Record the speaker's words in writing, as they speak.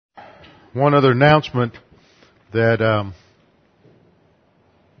One other announcement that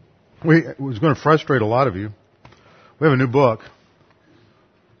was going to frustrate a lot of you. We have a new book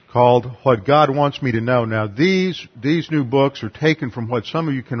called What God Wants Me to Know. Now, these new books are taken from what some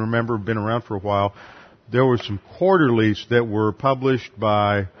of you can remember, have been around for a while. There were some quarterlies that were published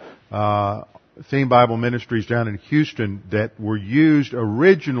by Theme Bible Ministries down in Houston that were used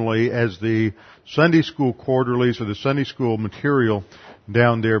originally as the Sunday school quarterlies or the Sunday school material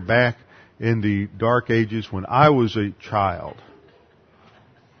down there back in the dark ages when I was a child.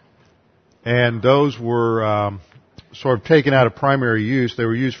 And those were sort of taken out of primary use. They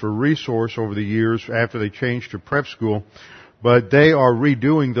were used for resource over the years after they changed to prep school. But they are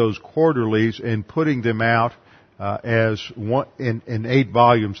redoing those quarterlies and putting them out as one in 8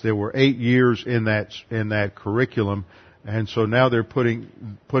 volumes. There were 8 years in that curriculum, and so now they're putting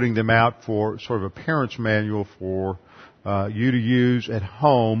them out for sort of a parent's manual for you to use at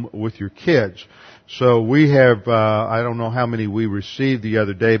home with your kids. So we have I don't know how many we received the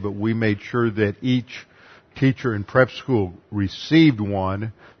other day, but we made sure that each teacher in prep school received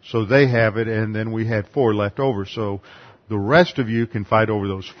one, so they have it, and then we had 4 left over. So the rest of you can fight over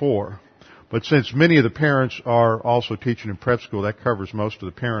those 4. But since many of the parents are also teaching in prep school, that covers most of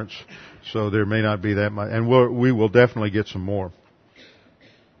the parents, so there may not be that much. And we will definitely get some more.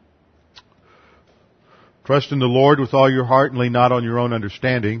 Trust in the Lord with all your heart and lean not on your own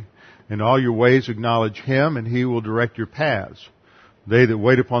understanding. In all your ways acknowledge Him, and He will direct your paths. They that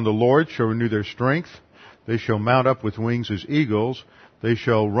wait upon the Lord shall renew their strength. They shall mount up with wings as eagles. They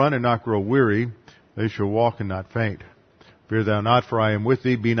shall run and not grow weary. They shall walk and not faint. Fear thou not, for I am with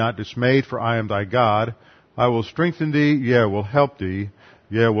thee. Be not dismayed, for I am thy God. I will strengthen thee, yea, will help thee,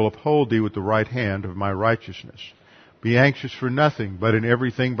 yea, will uphold thee with the right hand of my righteousness. Be anxious for nothing, but in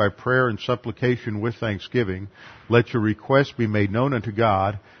everything by prayer and supplication with thanksgiving, let your requests be made known unto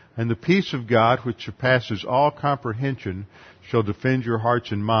God, and the peace of God, which surpasses all comprehension, shall defend your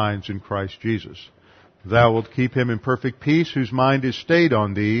hearts and minds in Christ Jesus. Thou wilt keep him in perfect peace, whose mind is stayed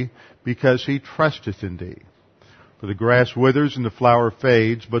on thee, because he trusteth in thee. For the grass withers and the flower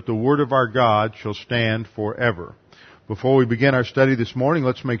fades, but the word of our God shall stand forever. Before we begin our study this morning,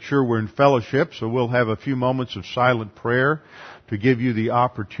 let's make sure we're in fellowship, so we'll have a few moments of silent prayer to give you the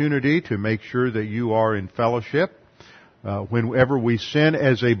opportunity to make sure that you are in fellowship. Whenever we sin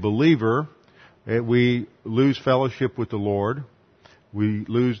as a believer, we lose fellowship with the Lord. We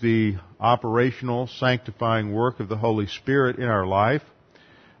lose the operational, sanctifying work of the Holy Spirit in our life.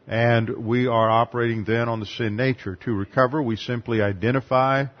 And we are operating then on the sin nature. To recover, we simply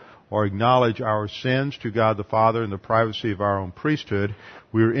identify or acknowledge our sins to God the Father in the privacy of our own priesthood.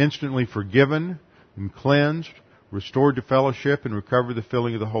 We are instantly forgiven and cleansed, restored to fellowship, and recover the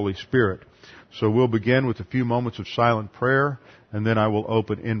filling of the Holy Spirit. So we'll begin with a few moments of silent prayer, and then I will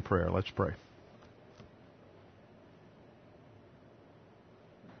open in prayer. Let's pray.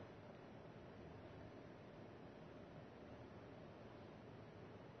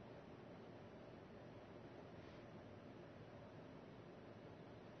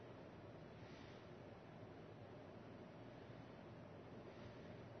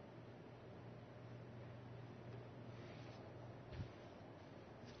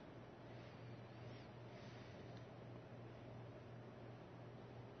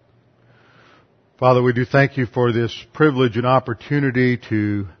 Father, we do thank you for this privilege and opportunity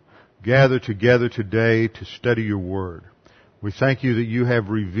to gather together today to study your word. We thank you that you have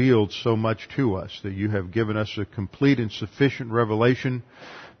revealed so much to us, that you have given us a complete and sufficient revelation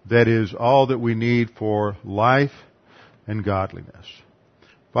that is all that we need for life and godliness.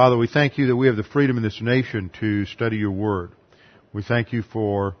 Father, we thank you that we have the freedom in this nation to study your word. We thank you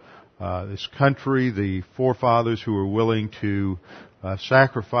for this country, the forefathers who are willing to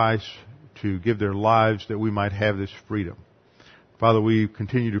sacrifice to give their lives that we might have this freedom. Father, we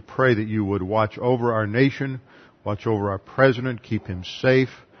continue to pray that you would watch over our nation, watch over our president, keep him safe,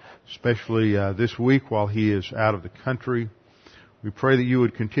 especially this week while he is out of the country. We pray that you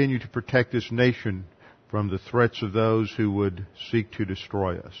would continue to protect this nation from the threats of those who would seek to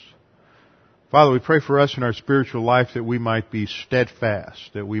destroy us. Father, we pray for us in our spiritual life that we might be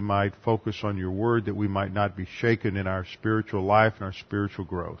steadfast, that we might focus on your word, that we might not be shaken in our spiritual life and our spiritual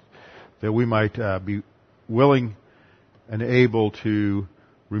growth, that we might be willing and able to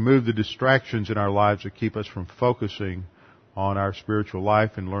remove the distractions in our lives that keep us from focusing on our spiritual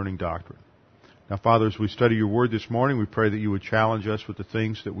life and learning doctrine. Now, Father, as we study your word this morning, we pray that you would challenge us with the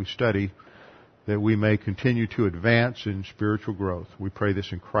things that we study, that we may continue to advance in spiritual growth. We pray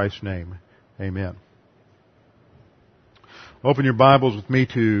this in Christ's name. Amen. Open your Bibles with me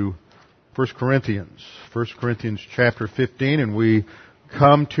to 1 Corinthians chapter 15, and we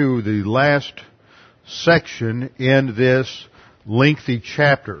come to the last section in this lengthy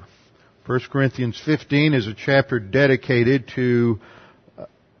chapter. 1 Corinthians 15 is a chapter dedicated to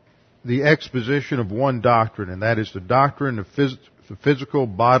the exposition of one doctrine, and that is the doctrine of the physical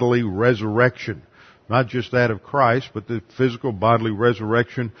bodily resurrection. Not just that of Christ, but the physical bodily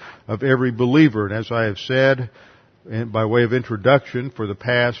resurrection of every believer. And as I have said, by way of introduction for the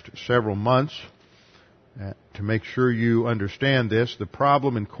past several months, to make sure you understand this, the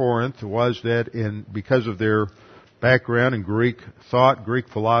problem in Corinth was that because of their background in Greek thought, Greek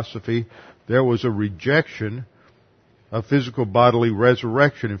philosophy, there was a rejection of physical bodily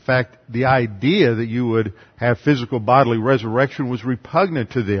resurrection. In fact, the idea that you would have physical bodily resurrection was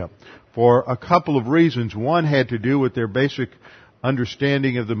repugnant to them for a couple of reasons. One had to do with their basic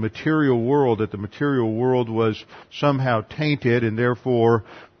understanding of the material world, that the material world was somehow tainted, and therefore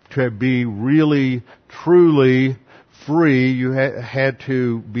to be really, truly free, you had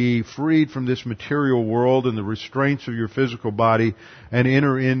to be freed from this material world and the restraints of your physical body and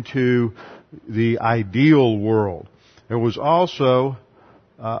enter into the ideal world. There was also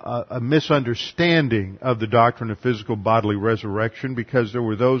a misunderstanding of the doctrine of physical bodily resurrection, because there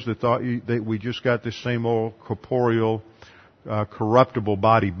were those that thought that we just got this same old corporeal, corruptible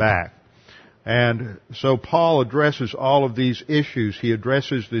body back. And so Paul addresses all of these issues. He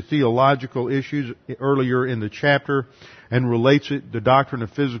addresses the theological issues earlier in the chapter and relates the doctrine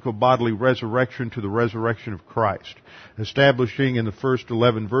of physical bodily resurrection to the resurrection of Christ, establishing in the first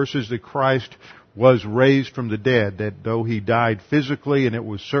 11 verses that Christ was raised from the dead, that though He died physically, and it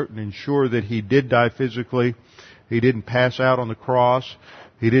was certain and sure that He did die physically, He didn't pass out on the cross,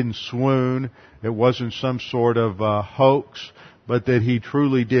 He didn't swoon, it wasn't some sort of hoax, but that He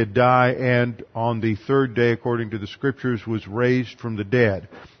truly did die, and on the third day, according to the Scriptures, was raised from the dead.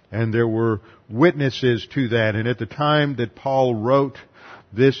 And there were witnesses to that. And at the time that Paul wrote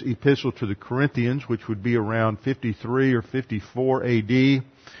this epistle to the Corinthians, which would be around 53 or 54 AD,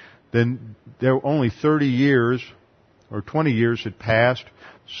 then there were only 30 years or 20 years had passed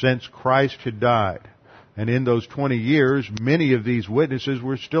since Christ had died. And in those 20 years, many of these witnesses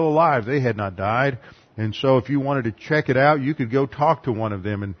were still alive. They had not died. And so if you wanted to check it out, you could go talk to one of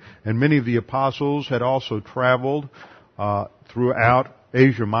them. And many of the apostles had also traveled throughout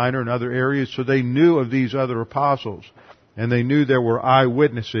Asia Minor and other areas, so they knew of these other apostles. And they knew there were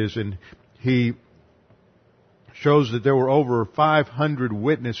eyewitnesses, and he shows that there were over 500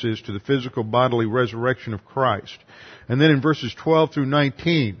 witnesses to the physical bodily resurrection of Christ. And then in verses 12 through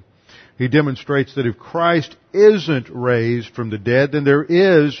 19, he demonstrates that if Christ isn't raised from the dead, then there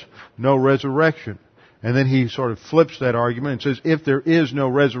is no resurrection. And then he sort of flips that argument and says, if there is no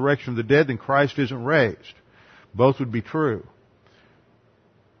resurrection of the dead, then Christ isn't raised. Both would be true.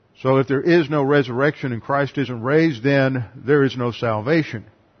 So if there is no resurrection and Christ isn't raised, then there is no salvation.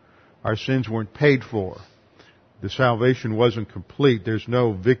 Our sins weren't paid for. The salvation wasn't complete. There's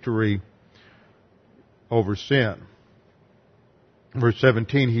no victory over sin. Verse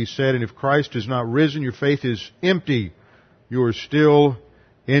 17, he said, and if Christ is not risen, your faith is empty. You are still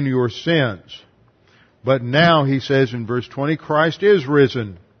in your sins. But now, he says in verse 20, Christ is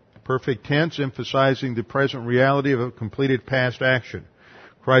risen. Perfect tense, emphasizing the present reality of a completed past action.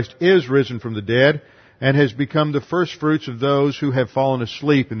 Christ is risen from the dead and has become the first fruits of those who have fallen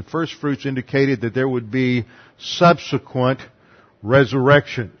asleep. And first fruits indicated that there would be subsequent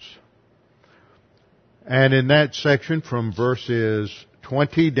resurrections. And in that section, from verses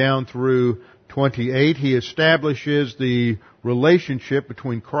 20 down through 28, he establishes the relationship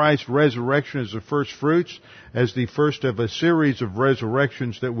between Christ's resurrection as the first fruits, as the first of a series of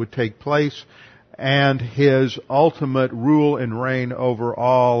resurrections that would take place, and His ultimate rule and reign over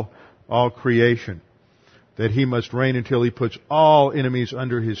all creation. That He must reign until He puts all enemies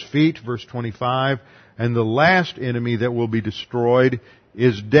under His feet, verse 25, and the last enemy that will be destroyed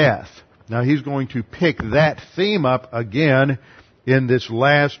is death. Now He's going to pick that theme up again in this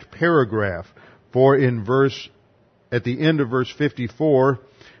last paragraph. For at the end of verse 54,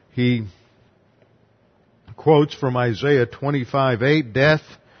 he quotes from Isaiah 25:8, death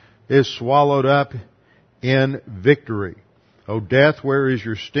is swallowed up in victory. O death, where is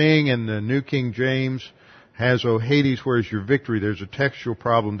your sting? And the New King James has, O Hades, where is your victory? There's a textual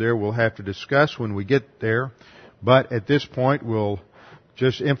problem there we'll have to discuss when we get there. But at this point, we'll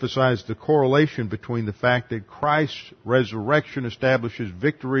just emphasize the correlation between the fact that Christ's resurrection establishes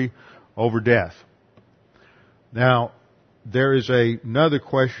victory over death. Now, there is another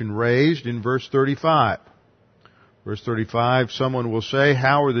question raised in verse 35. Verse 35, someone will say,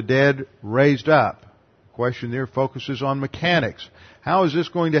 how are the dead raised up? The question there focuses on mechanics. How is this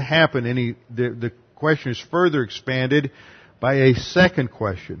going to happen? The question is further expanded by a second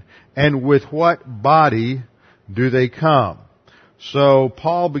question. And with what body do they come? So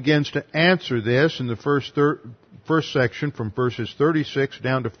Paul begins to answer this in the first section from verses 36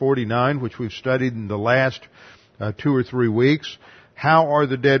 down to 49, which we've studied in the last 2 or 3 weeks. How are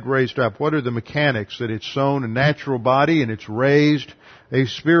the dead raised up? What are the mechanics? That it's sown a natural body and it's raised a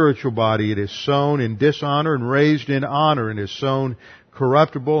spiritual body. It is sown in dishonor and raised in honor, and is sown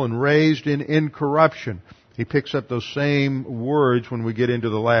corruptible and raised in incorruption. He picks up those same words when we get into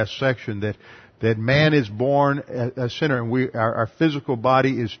the last section, that man is born a sinner, and our physical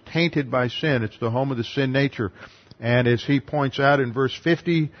body is tainted by sin. It's the home of the sin nature. And as he points out in verse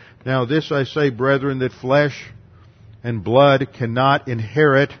 50, now this I say, brethren, that flesh and blood cannot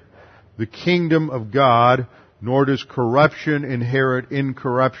inherit the kingdom of God, nor does corruption inherit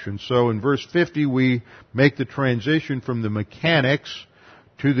incorruption. So in verse 50 we make the transition from the mechanics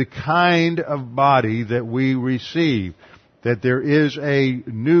to the kind of body that we receive. That there is a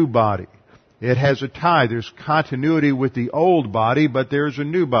new body. It has a tie. There's continuity with the old body, but there's a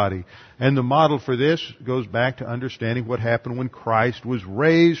new body. And the model for this goes back to understanding what happened when Christ was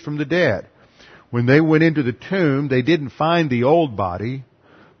raised from the dead. When they went into the tomb, they didn't find the old body.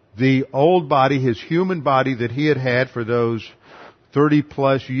 The old body, his human body that he had had for those 30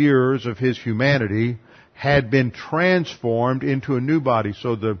 plus years of his humanity, had been transformed into a new body.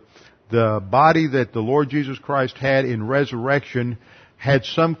 So the body that the Lord Jesus Christ had in resurrection had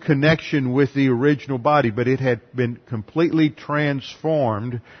some connection with the original body, but it had been completely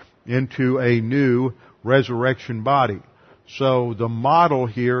transformed into a new resurrection body. So the model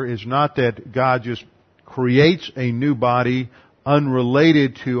here is not that God just creates a new body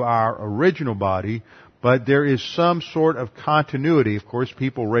unrelated to our original body, but there is some sort of continuity. Of course,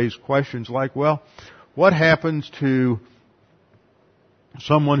 people raise questions like, well, what happens to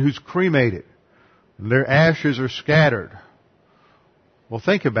someone who's cremated? Their ashes are scattered. Well,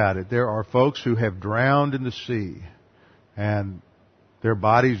 think about it. There are folks who have drowned in the sea, and their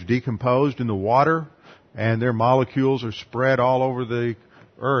bodies decomposed in the water, and their molecules are spread all over the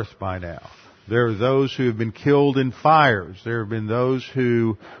earth by now. There are those who have been killed in fires. There have been those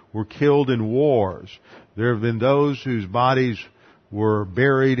who were killed in wars. There have been those whose bodies were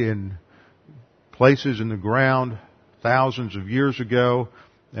buried in places in the ground thousands of years ago,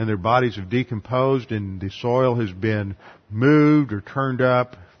 and their bodies have decomposed, and the soil has been moved or turned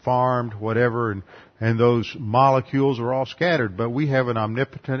up, farmed, whatever, and those molecules are all scattered. But we have an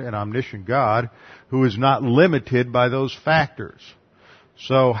omnipotent and omniscient God who is not limited by those factors.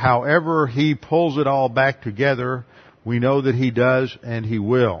 So however He pulls it all back together, we know that He does and He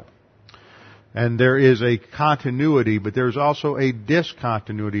will. And there is a continuity, but there's also a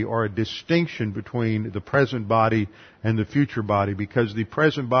discontinuity or a distinction between the present body and the future body, because the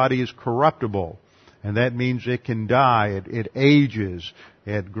present body is corruptible. And that means it can die, it ages,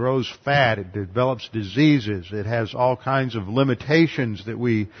 it grows fat, it develops diseases, it has all kinds of limitations that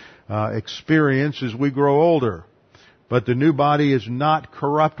we experience as we grow older. But the new body is not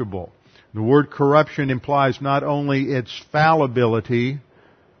corruptible. The word corruption implies not only its fallibility,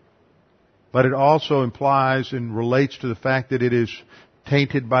 but it also implies and relates to the fact that it is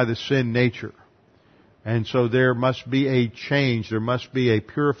tainted by the sin nature. And so there must be a change, there must be a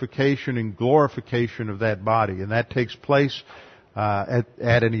purification and glorification of that body. And that takes place at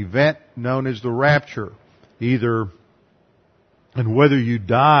an event known as the rapture. And whether you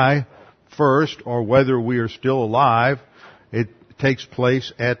die first or whether we are still alive, it takes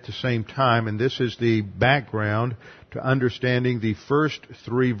place at the same time. And this is the background to understanding the first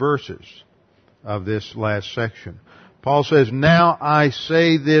 3 verses of this last section. Paul says, "Now I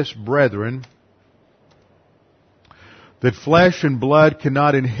say this, brethren, that flesh and blood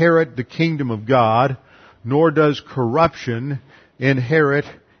cannot inherit the kingdom of God, nor does corruption inherit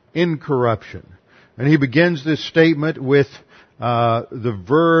incorruption." And he begins this statement with the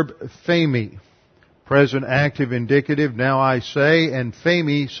verb phemi, present active indicative, now I say, and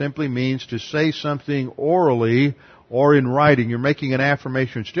phemi simply means to say something orally or in writing. You're making an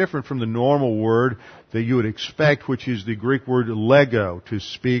affirmation. It's different from the normal word that you would expect, which is the Greek word lego, to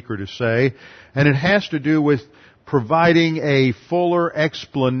speak or to say. And it has to do with providing a fuller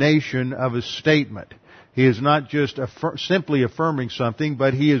explanation of a statement. He is not just simply affirming something,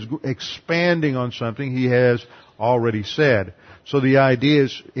 but he is expanding on something he has already said. So the idea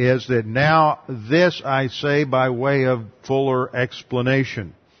is that now this I say by way of fuller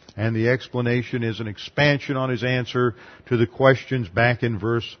explanation. And the explanation is an expansion on his answer to the questions back in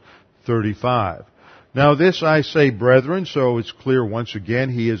verse 35. Now this I say, brethren, so it's clear once again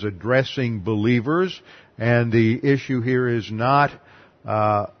he is addressing believers, and the issue here is not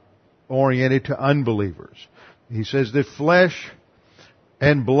oriented to unbelievers. he says that flesh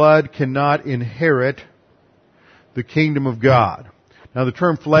and blood cannot inherit the kingdom of God. Now the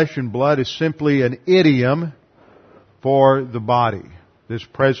term flesh and blood is simply an idiom for the body, this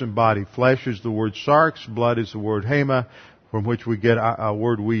present body. Flesh is the word sarx, blood is the word hema, from which we get a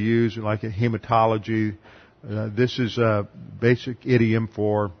word we use like a hematology. This is a basic idiom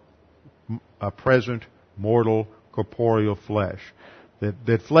for a present mortal corporeal flesh.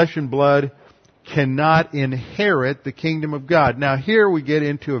 That flesh and blood cannot inherit the kingdom of God. Now here we get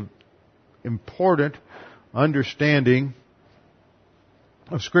into an important understanding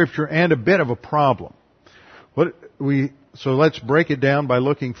of Scripture and a bit of a problem. So let's break it down by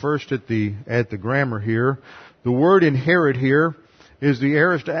looking first at the grammar here. The word inherit here is the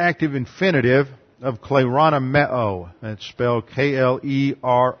aorist active infinitive of kleronomeo. That's spelled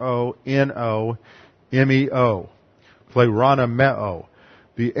Kleronomeo. Kleronomeo.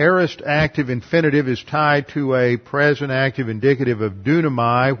 The aorist active infinitive is tied to a present active indicative of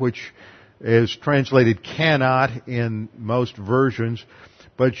dunamai, which is translated cannot in most versions,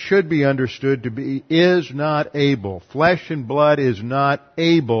 but should be understood to be is not able. Flesh and blood is not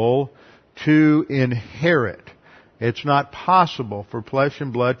able to inherit. It's not possible for flesh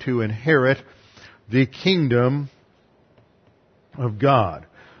and blood to inherit the kingdom of God.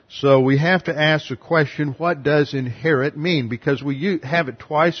 So we have to ask the question, what does inherit mean? Because we have it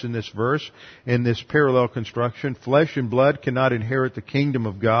twice in this verse, in this parallel construction. Flesh and blood cannot inherit the kingdom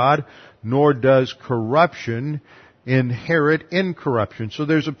of God, nor does corruption inherit incorruption. So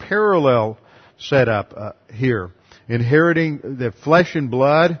there's a parallel set up here. Inheriting the flesh and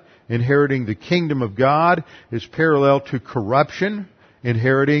blood, inheriting the kingdom of God is parallel to corruption,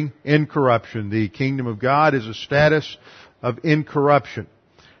 inheriting incorruption. The kingdom of God is a status of incorruption.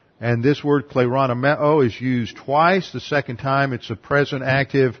 And this word kleronomeo is used twice. The second time it's a present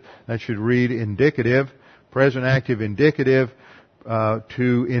active, that should read indicative, present active indicative,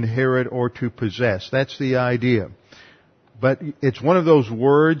 to inherit or to possess. That's the idea. But it's one of those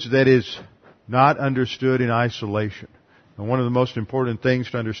words that is not understood in isolation. And one of the most important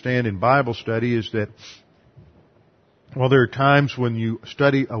things to understand in Bible study is that, well, there are times when you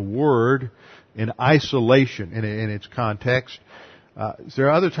study a word in isolation in its context. There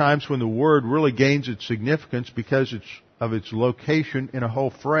are other times when the word really gains its significance because of its location in a whole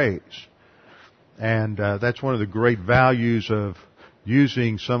phrase. And that's one of the great values of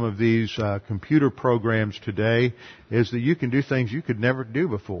using some of these computer programs today, is that you can do things you could never do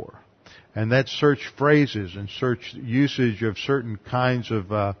before. And that's search phrases and search usage of certain kinds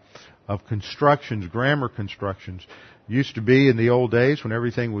of constructions, grammar constructions. Used to be in the old days when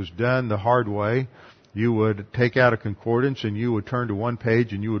everything was done the hard way, you would take out a concordance and you would turn to one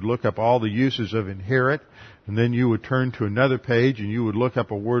page and you would look up all the uses of inherit, and then you would turn to another page and you would look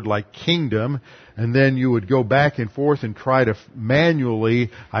up a word like kingdom, and then you would go back and forth and try to manually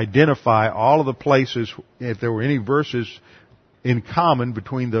identify all of the places, if there were any verses in common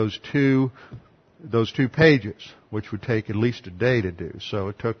between those two pages, which would take at least a day to do. So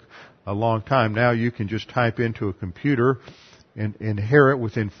it took a long time. Now you can just type into a computer and inherit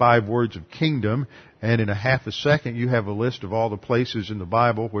within 5 words of kingdom, and in a half a second you have a list of all the places in the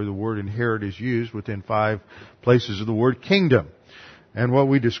Bible where the word inherit is used within 5 places of the word kingdom. And what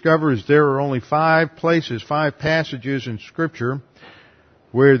we discover is there are only 5 places, 5 passages in Scripture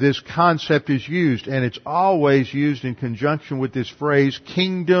where this concept is used, and it's always used in conjunction with this phrase,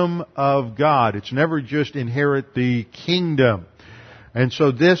 kingdom of God. It's never just inherit the kingdom. And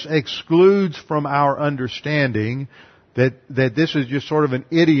so this excludes from our understanding that this is just sort of an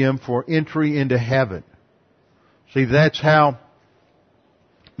idiom for entry into heaven. See, that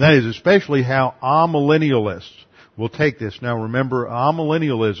is especially how amillennialists will take this. Now remember,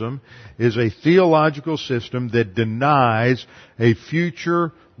 amillennialism is a theological system that denies a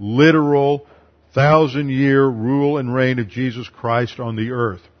future, literal, 1,000-year rule and reign of Jesus Christ on the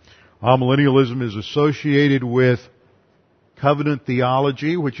earth. Amillennialism is associated with covenant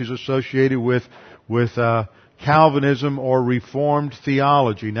theology, which is associated with Calvinism or Reformed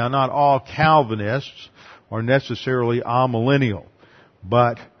theology. Now, not all Calvinists are necessarily amillennial,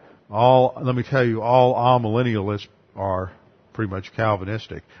 but let me tell you, all amillennialists are pretty much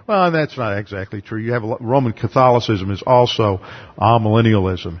Calvinistic. Well, that's not exactly true. You have Roman Catholicism is also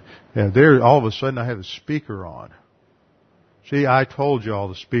amillennialism. And there, all of a sudden, I have the speaker on. See, I told you all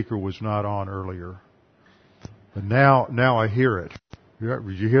the speaker was not on earlier, but now I hear it.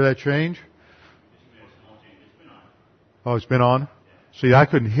 Did you hear that change? Oh, it's been on? See, I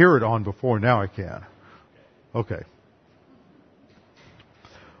couldn't hear it on before. Now I can. Okay.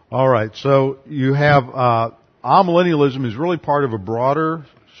 All right. So you have amillennialism is really part of a broader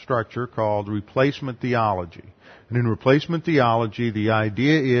structure called replacement theology. And in replacement theology, the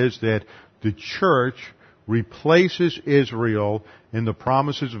idea is that the church replaces Israel in the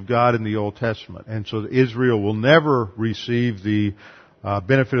promises of God in the Old Testament. And so Israel will never receive the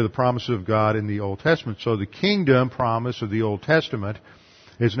benefit of the promises of God in the Old Testament. So the kingdom promise of the Old Testament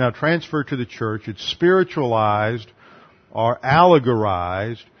is now transferred to the church. It's spiritualized or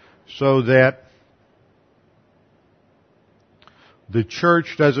allegorized so that the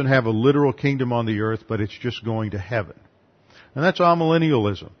church doesn't have a literal kingdom on the earth, but it's just going to heaven. And that's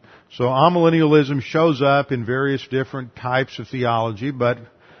amillennialism. So amillennialism shows up in various different types of theology, but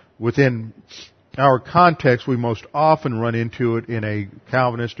within our context, we most often run into it in a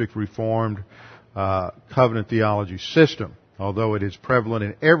Calvinistic Reformed covenant theology system, although it is prevalent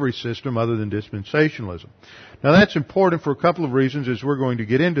in every system other than dispensationalism. Now that's important for a couple of reasons as we're going to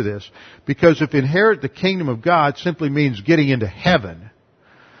get into this. Because if inherit the kingdom of God simply means getting into heaven,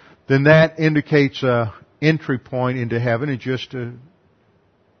 then that indicates a entry point into heaven. It just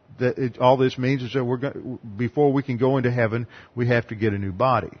all this means is that before we can go into heaven, we have to get a new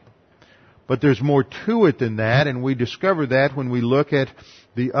body. But there's more to it than that, and we discover that when we look at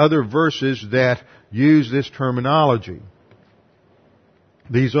the other verses that use this terminology.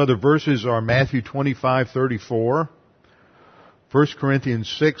 These other verses are Matthew 25:34, 1 Corinthians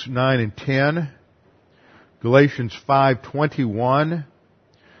 6, 9, and 10, Galatians 5:21,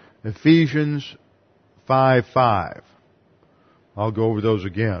 Ephesians 5:5. I'll go over those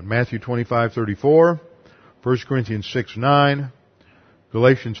again. Matthew 25:34, 1 Corinthians 6, 9,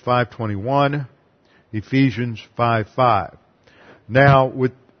 Galatians 5:21, Ephesians 5:5. Now,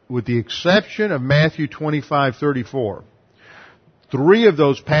 with the exception of Matthew 25:34, three of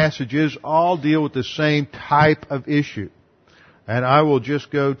those passages all deal with the same type of issue. And I will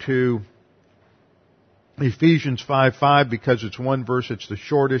just go to Ephesians 5:5 because it's one verse, it's the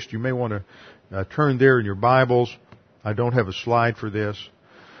shortest. You may want to turn there in your Bibles. I don't have a slide for this.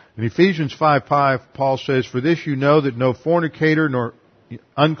 In Ephesians 5:5, Paul says, "For this you know that no fornicator, nor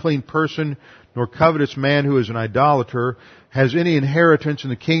unclean person, nor covetous man who is an idolater has any inheritance in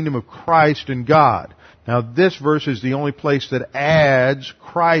the kingdom of Christ and God." Now this verse is the only place that adds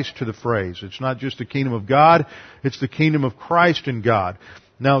Christ to the phrase. It's not just the kingdom of God, it's the kingdom of Christ and God.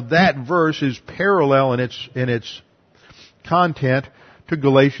 Now that verse is parallel in its content to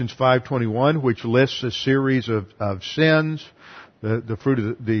Galatians 5:21, which lists a series of sins, the fruit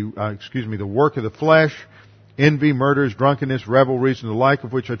of the work of the flesh, envy, murders, drunkenness, revelries, and the like,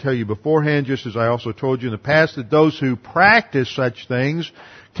 of which I tell you beforehand, just as I also told you in the past, that those who practice such things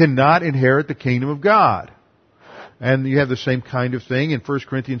cannot inherit the kingdom of God. And you have the same kind of thing in 1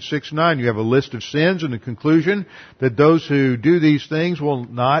 Corinthians 6:9. You have a list of sins and the conclusion that those who do these things will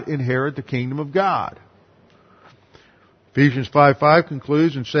not inherit the kingdom of God. Ephesians 5:5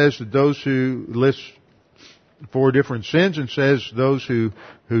 concludes and says that those who lists 4 different sins and says those who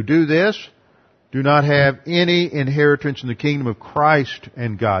do this do not have any inheritance in the kingdom of Christ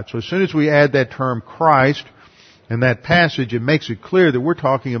and God. So as soon as we add that term Christ in that passage, it makes it clear that we're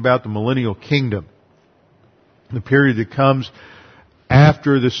talking about the millennial kingdom, the period that comes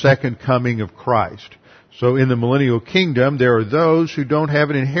after the second coming of Christ. So in the millennial kingdom, there are those who don't have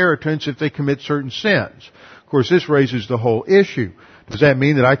an inheritance if they commit certain sins. Of course, this raises the whole issue. Does that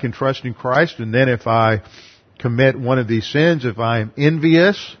mean that I can trust in Christ and then if I commit one of these sins, if I am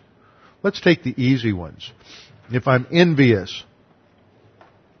envious? Let's take the easy ones. If I'm envious,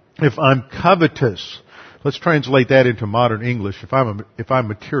 if I'm covetous, let's translate that into modern English. If I'm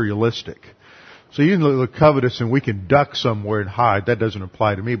materialistic. So you can look covetous and we can duck somewhere and hide. That doesn't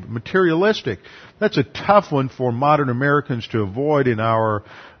apply to me. But materialistic, that's a tough one for modern Americans to avoid in our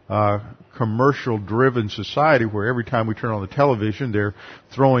commercial-driven society where every time we turn on the television, they're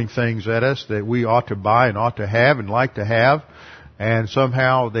throwing things at us that we ought to buy and ought to have and like to have. And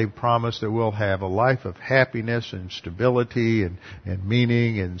somehow they promise that we'll have a life of happiness and stability and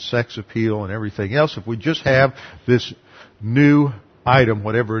meaning and sex appeal and everything else if we just have this new item,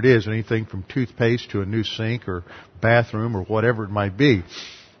 whatever it is, anything from toothpaste to a new sink or bathroom or whatever it might be.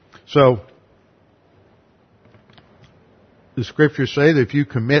 So the scriptures say that if you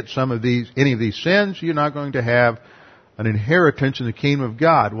commit any of these sins, you're not going to have an inheritance in the kingdom of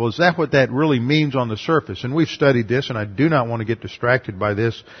God. Well, is that what that really means on the surface? And we've studied this, and I do not want to get distracted by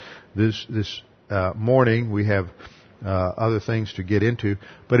this morning. We have other things to get into.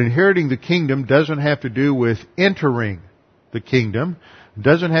 But inheriting the kingdom doesn't have to do with entering the kingdom. It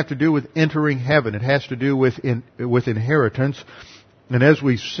doesn't have to do with entering heaven. It has to do with inheritance. And as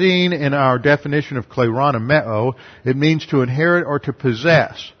we've seen in our definition of kleronomeo, it means to inherit or to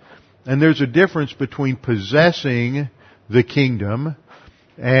possess. And there's a difference between possessing the kingdom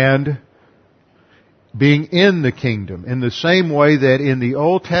and being in the kingdom. In the same way that in the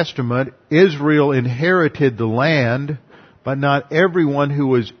Old Testament, Israel inherited the land, but not everyone who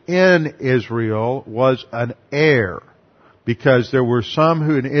was in Israel was an heir. Because there were some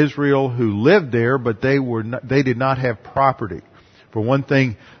who in Israel who lived there, but they did not have property. For one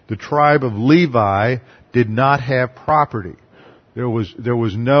thing, the tribe of Levi did not have property. There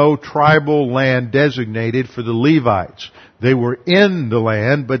was no tribal land designated for the Levites. They were in the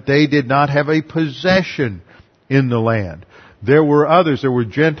land, but they did not have a possession in the land. There were others. There were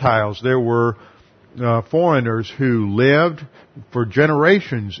Gentiles. There were foreigners who lived for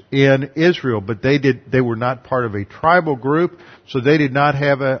generations in Israel, but they were not part of a tribal group, so they did not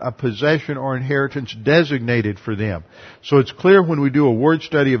have a possession or inheritance designated for them. So it's clear when we do a word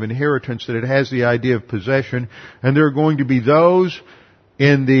study of inheritance that it has the idea of possession, and there are going to be those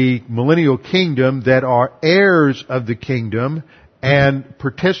in the millennial kingdom that are heirs of the kingdom and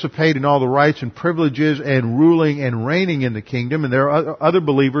participate in all the rights and privileges and ruling and reigning in the kingdom. And there are other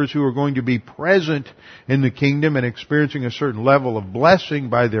believers who are going to be present in the kingdom and experiencing a certain level of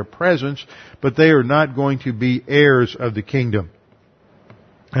blessing by their presence, but they are not going to be heirs of the kingdom.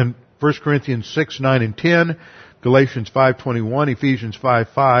 And 1 Corinthians 6, 9, and 10, Galatians 5:21, Ephesians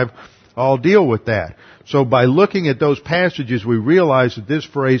 5:5, all deal with that. So by looking at those passages, we realize that this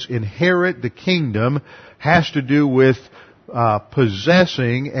phrase, inherit the kingdom, has to do with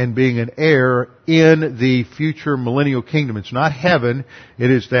possessing and being an heir in the future millennial kingdom. It's not heaven. It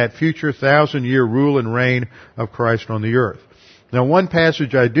is that future 1,000-year rule and reign of Christ on the earth. Now, one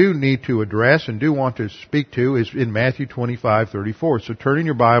passage I do need to address and do want to speak to is in Matthew 25:34. So turn in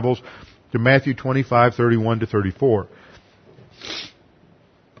your Bibles to Matthew 25:31-34.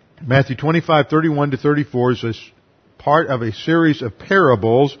 Matthew 25:31-34 is a part of a series of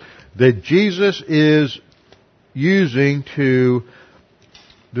parables that Jesus is using to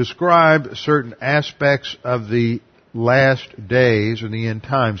describe certain aspects of the last days and the end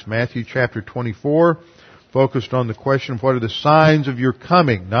times. Matthew chapter 24 focused on the question of what are the signs of your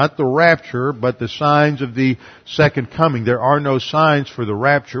coming, not the rapture, but the signs of the second coming. There are no signs for the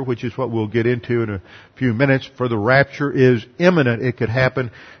rapture, which is what we'll get into in a few minutes, for the rapture is imminent. It could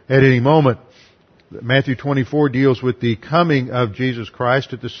happen at any moment. Matthew 24 deals with the coming of Jesus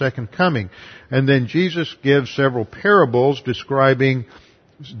Christ at the second coming. And then Jesus gives several parables describing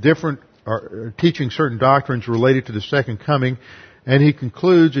different, or teaching certain doctrines related to the second coming. And he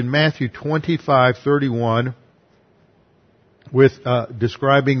concludes in Matthew 25:31 with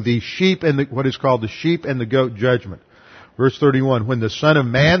describing the sheep and what is called the sheep and the goat judgment. Verse 31, when the Son of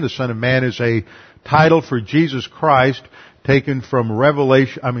Man is a title for Jesus Christ, taken from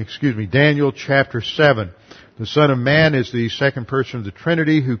Daniel chapter 7. The Son of Man is the second person of the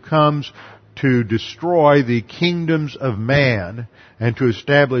Trinity who comes to destroy the kingdoms of man and to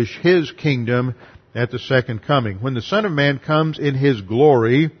establish His kingdom at the second coming. When the Son of Man comes in His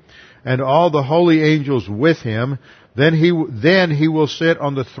glory and all the holy angels with Him, then He will sit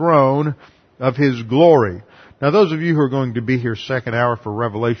on the throne of His glory. Now those of you who are going to be here second hour for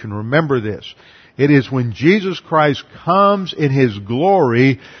Revelation, remember this. It is when Jesus Christ comes in His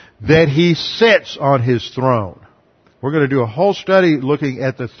glory that He sits on His throne. We're going to do a whole study looking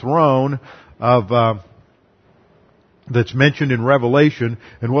at the throne of that's mentioned in Revelation,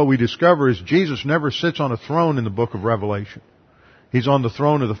 and what we discover is Jesus never sits on a throne in the book of Revelation. He's on the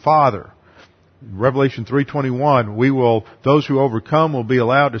throne of the Father. Revelation 3:21, those who overcome will be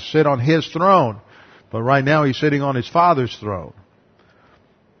allowed to sit on His throne. But right now He's sitting on His Father's throne.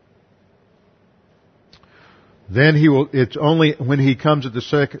 Then it's only when He comes at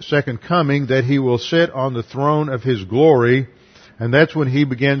the second coming that He will sit on the throne of His glory, and that's when He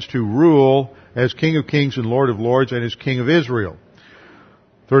begins to rule as King of Kings and Lord of Lords and as King of Israel.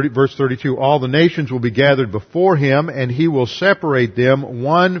 Verse 32, all the nations will be gathered before Him, and He will separate them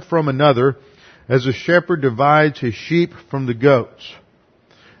one from another, as a shepherd divides his sheep from the goats.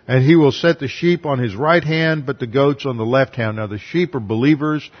 And He will set the sheep on His right hand, but the goats on the left hand. Now the sheep are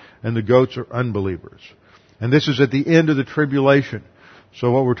believers, and the goats are unbelievers. And this is at the end of the tribulation. So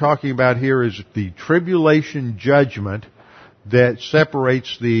what we're talking about here is the tribulation judgment that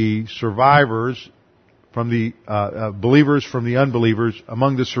separates the survivors from the believers from the unbelievers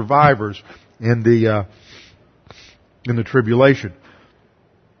among the survivors in the tribulation.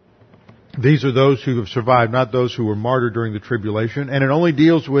 These are those who have survived, not those who were martyred during the tribulation. And it only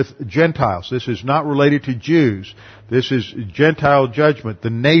deals with Gentiles. This is not related to Jews. This is Gentile judgment. The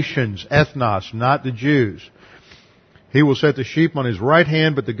nations, ethnos, not the Jews. He will set the sheep on His right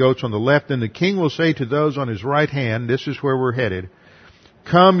hand, but the goats on the left. And the King will say to those on His right hand, this is where we're headed,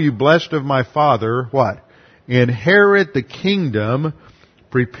 come, you blessed of my Father, what? Inherit the kingdom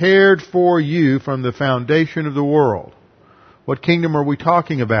prepared for you from the foundation of the world. What kingdom are we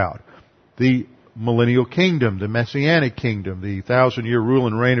talking about? The millennial kingdom, the messianic kingdom, the 1,000-year rule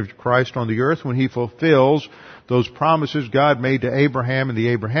and reign of Christ on the earth when He fulfills those promises God made to Abraham in the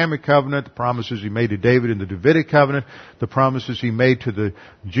Abrahamic covenant, the promises He made to David in the Davidic covenant, the promises He made to the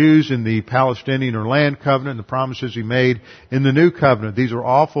Jews in the Palestinian or land covenant, and the promises He made in the new covenant. These are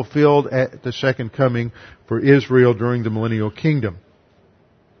all fulfilled at the second coming for Israel during the millennial kingdom.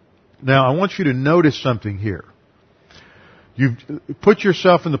 Now, I want you to notice something here. You've put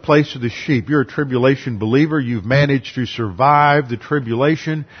yourself in the place of the sheep. You're a tribulation believer. You've managed to survive the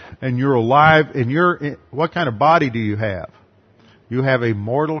tribulation, and you're alive. And what kind of body do you have? You have a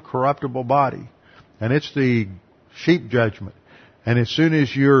mortal, corruptible body. And it's the sheep judgment. And as soon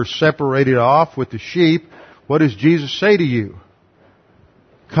as you're separated off with the sheep, what does Jesus say to you?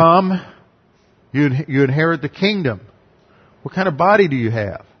 Come, you inherit the kingdom. What kind of body do you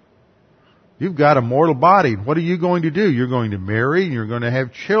have? You've got a mortal body. What are you going to do? You're going to marry and you're going to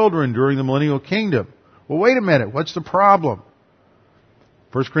have children during the millennial kingdom. Well, wait a minute. What's the problem?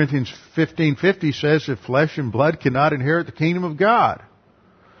 1 Corinthians 15:50 says that flesh and blood cannot inherit the kingdom of God.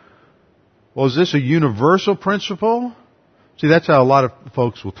 Well, is this a universal principle? See, that's how a lot of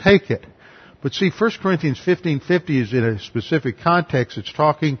folks will take it. But see, 1 Corinthians 15:50 is in a specific context. It's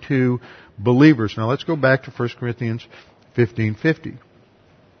talking to believers. Now let's go back to 1 Corinthians 15:50.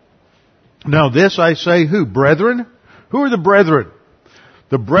 Now this I say who? Brethren? Who are the brethren?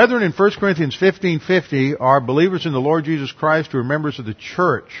 The brethren in 1 Corinthians 15:50 are believers in the Lord Jesus Christ who are members of the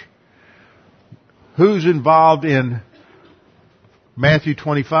church. Who's involved in Matthew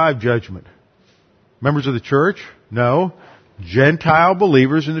 25 judgment? Members of the church? No. Gentile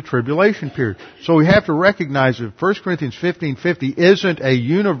believers in the tribulation period. So we have to recognize that 1 Corinthians 15:50 isn't a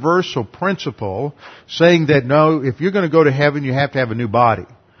universal principle saying that no, if you're going to go to heaven you have to have a new body.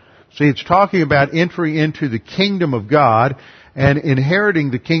 See, it's talking about entry into the kingdom of God and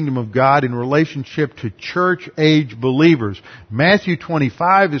inheriting the kingdom of God in relationship to church-age believers. Matthew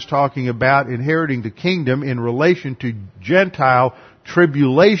 25 is talking about inheriting the kingdom in relation to Gentile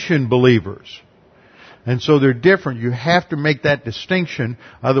tribulation believers. And so they're different. You have to make that distinction,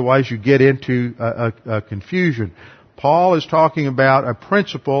 otherwise you get into a confusion. Paul is talking about a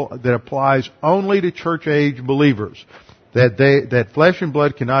principle that applies only to church-age believers. That flesh and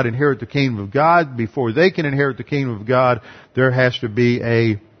blood cannot inherit the kingdom of God. Before they can inherit the kingdom of God, there has to be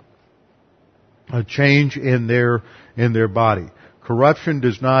a change in their body. Corruption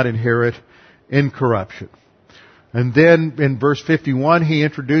does not inherit incorruption. And then in verse 51, he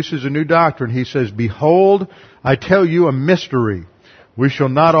introduces a new doctrine. He says, "Behold, I tell you a mystery. We shall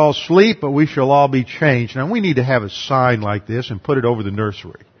not all sleep, but we shall all be changed." Now we need to have a sign like this and put it over the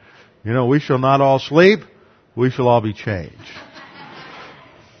nursery. You know, we shall not all sleep. We shall all be changed.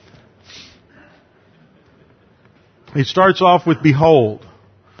 He starts off with behold,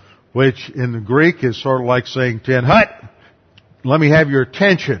 which in the Greek is sort of like saying, "Ten hut, let me have your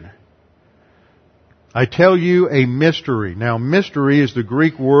attention. I tell you a mystery." Now, mystery is the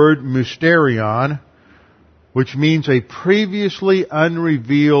Greek word mysterion, which means a previously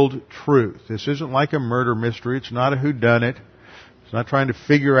unrevealed truth. This isn't like a murder mystery. It's not a whodunit. It's not trying to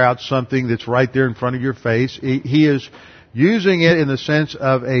figure out something that's right there in front of your face. He is using it in the sense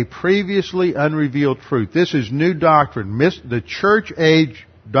of a previously unrevealed truth. This is new doctrine, the church age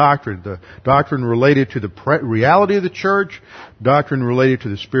doctrine, the doctrine related to the reality of the church, doctrine related to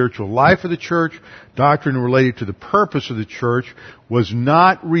the spiritual life of the church, doctrine related to the purpose of the church was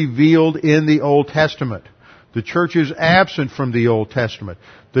not revealed in the Old Testament. The church is absent from the Old Testament.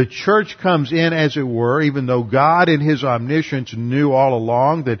 The church comes in, as it were, even though God in His omniscience knew all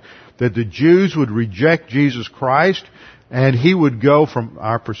along that the Jews would reject Jesus Christ, and He would go, from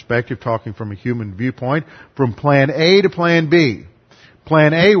our perspective, talking from a human viewpoint, from plan A to plan B.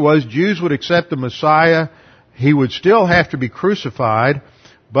 Plan A was Jews would accept the Messiah. He would still have to be crucified,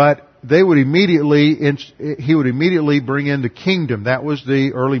 but he would immediately bring in the kingdom. That was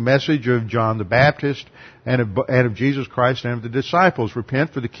the early message of John the Baptist and of Jesus Christ and of the disciples.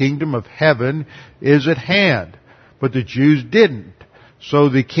 Repent, for the kingdom of heaven is at hand. But the Jews didn't. So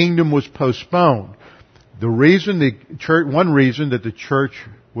the kingdom was postponed. One reason that the church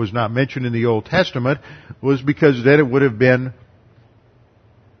was not mentioned in the Old Testament was because then it would have been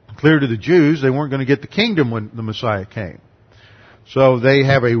clear to the Jews they weren't going to get the kingdom when the Messiah came. So they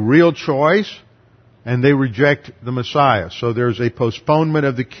have a real choice, and they reject the Messiah. So there's a postponement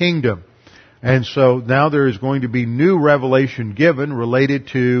of the kingdom. And so now there is going to be new revelation given related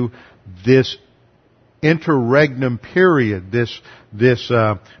to this interregnum period, this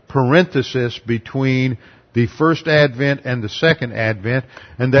parenthesis between the first advent and the second advent,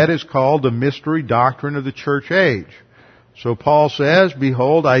 and that is called the mystery doctrine of the church age. So Paul says,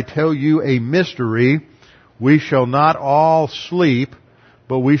 "Behold, I tell you a mystery. We shall not all sleep,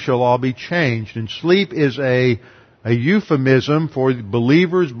 but we shall all be changed." And sleep is a euphemism for the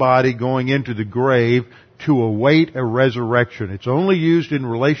believer's body going into the grave to await a resurrection. It's only used in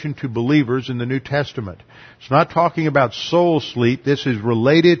relation to believers in the New Testament. It's not talking about soul sleep. This is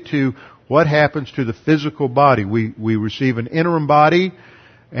related to what happens to the physical body. We receive an interim body,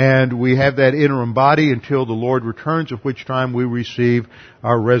 and we have that interim body until the Lord returns, at which time we receive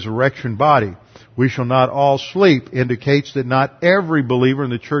our resurrection body. "We shall not all sleep" indicates that not every believer in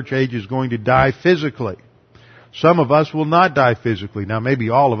the church age is going to die physically. Some of us will not die physically. Now, maybe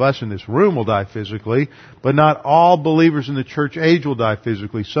all of us in this room will die physically, but not all believers in the church age will die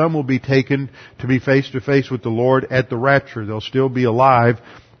physically. Some will be taken to be face to face with the Lord at the rapture. They'll still be alive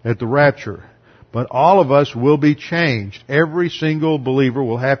at the rapture. But all of us will be changed. Every single believer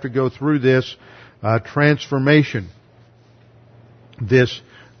will have to go through this transformation, this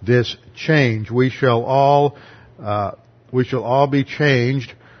change. We shall all be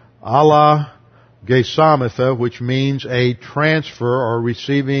changed, a la Gesamatha, which means a transfer or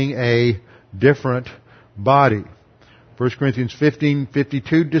receiving a different body. 1 Corinthians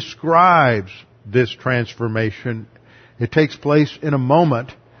 15:52 describes this transformation. It takes place in a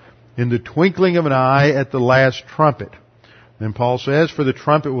moment, in the twinkling of an eye at the last trumpet. Then Paul says, "For the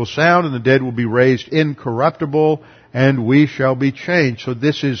trumpet will sound, and the dead will be raised incorruptible, and we shall be changed." So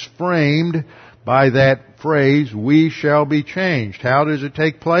this is framed by that phrase, "we shall be changed." How does it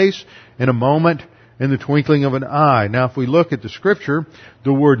take place? In a moment, in the twinkling of an eye. Now, if we look at the Scripture,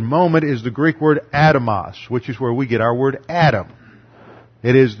 the word moment is the Greek word atomos, which is where we get our word atom.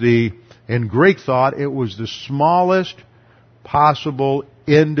 It is in Greek thought, it was the smallest possible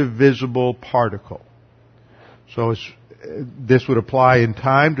indivisible particle. So this would apply in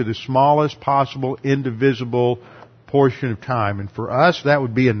time to the smallest possible indivisible portion of time. And for us, that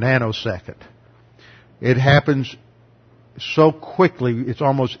would be a nanosecond. It happens so quickly, it's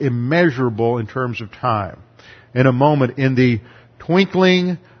almost immeasurable in terms of time. In a moment, in the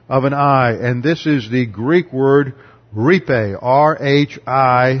twinkling of an eye. And this is the Greek word rhipe, R-H-I-P-E.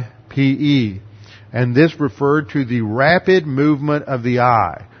 And this referred to the rapid movement of the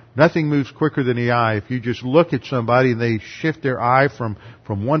eye. Nothing moves quicker than the eye. If you just look at somebody and they shift their eye from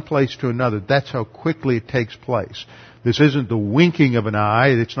one place to another, that's how quickly it takes place. This isn't the winking of an eye.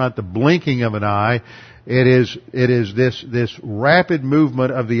 It's not the blinking of an eye. It is this rapid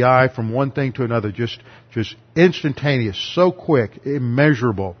movement of the eye from one thing to another, just instantaneous, so quick,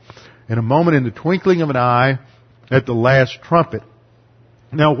 immeasurable. In a moment, in the twinkling of an eye, at the last trumpet.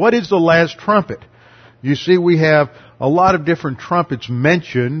 Now, what is the last trumpet? You see, we have a lot of different trumpets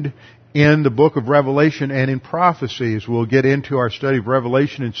mentioned in the book of Revelation and in prophecies. We'll get into our study of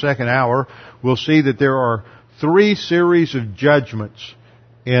Revelation in second hour. We'll see that there are 3 series of judgments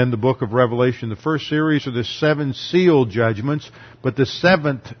in the book of Revelation. The first series are the 7 seal judgments, but the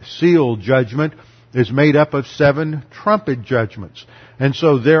 7th seal judgment is made up of 7 trumpet judgments. And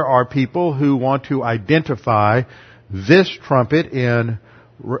so there are people who want to identify this trumpet in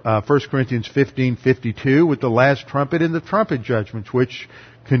 1 Corinthians 15:52 with the last trumpet in the trumpet judgments, which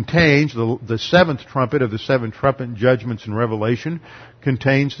contains the 7th trumpet of the 7 trumpet judgments in Revelation,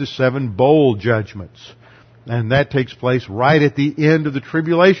 contains the 7 bowl judgments. And that takes place right at the end of the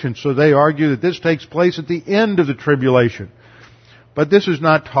tribulation. So they argue that this takes place at the end of the tribulation. But this is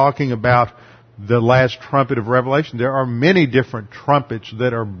not talking about the last trumpet of Revelation. There are many different trumpets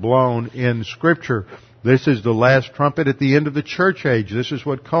that are blown in Scripture. This is the last trumpet at the end of the church age. This is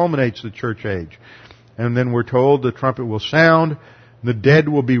what culminates the church age. And then we're told the trumpet will sound, the dead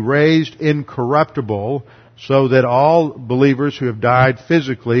will be raised incorruptible, so that all believers who have died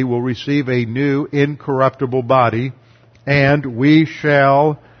physically will receive a new incorruptible body, and we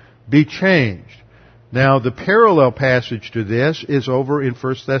shall be changed. Now, the parallel passage to this is over in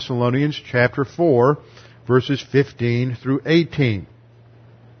 1 Thessalonians chapter 4, verses 15 through 18.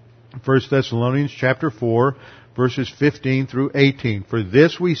 1 Thessalonians chapter 4, verses 15 through 18. "For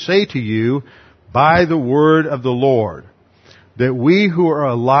this we say to you by the word of the Lord, that we who are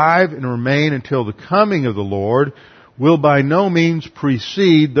alive and remain until the coming of the Lord will by no means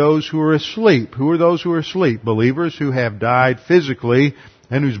precede those who are asleep." Who are those who are asleep? Believers who have died physically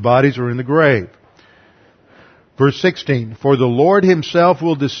and whose bodies are in the grave. Verse 16, "For the Lord himself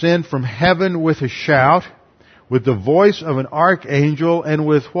will descend from heaven with a shout, with the voice of an archangel, and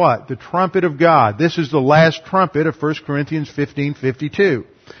with what? The trumpet of God." This is the last trumpet of 1 Corinthians 15:52.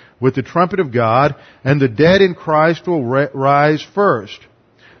 "With the trumpet of God, and the dead in Christ will rise first.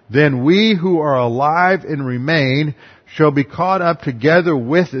 Then we who are alive and remain shall be caught up together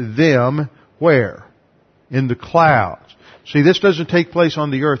with them, where? In the clouds. See, this doesn't take place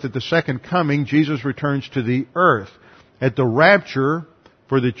on the earth. At the second coming, Jesus returns to the earth. At the rapture,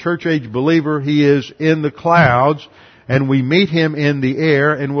 for the church age believer, He is in the clouds, and we meet Him in the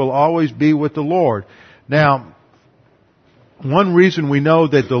air and will always be with the Lord. Now, one reason we know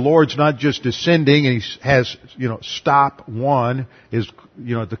that the Lord's not just descending and He has, stop one is,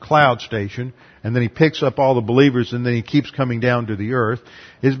 at the cloud station, and then He picks up all the believers and then He keeps coming down to the earth,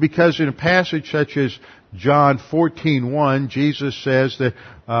 is because in a passage such as John 14:1, Jesus says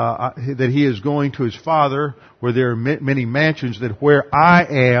that He is going to His Father, where there are many mansions, that where I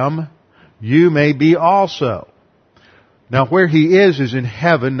am, you may be also. Now, where He is in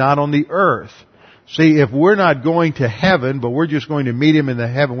heaven, not on the earth. See, if we're not going to heaven, but we're just going to meet Him in the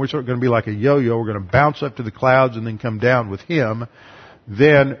heaven, we're sort of going to be like a yo-yo, we're going to bounce up to the clouds and then come down with Him,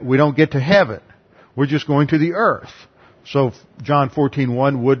 then we don't get to heaven. We're just going to the earth. So John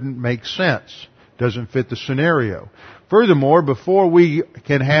 14:1 wouldn't make sense. Doesn't fit the scenario. Furthermore, before we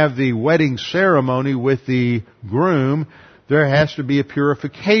can have the wedding ceremony with the groom, there has to be a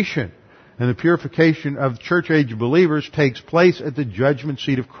purification. And the purification of church-age believers takes place at the judgment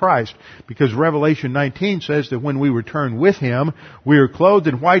seat of Christ. Because Revelation 19 says that when we return with Him, we are clothed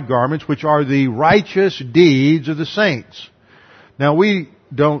in white garments, which are the righteous deeds of the saints. Now, we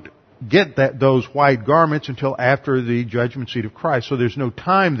don't get those white garments until after the judgment seat of Christ. So there's no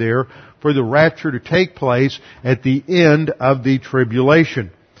time there for the rapture to take place at the end of the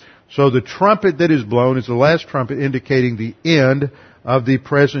tribulation. So the trumpet that is blown is the last trumpet indicating the end of the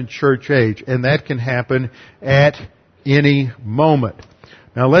present church age. And that can happen at any moment.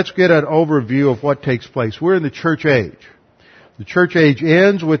 Now let's get an overview of what takes place. We're in the church age. The church age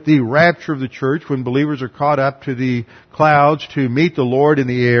ends with the rapture of the church, when believers are caught up to the clouds to meet the Lord in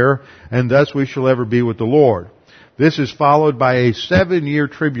the air, and thus we shall ever be with the Lord. This is followed by a 7-year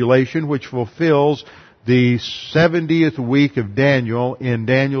tribulation, which fulfills the 70th week of Daniel in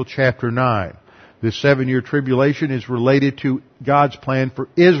Daniel chapter 9. This 7-year tribulation is related to God's plan for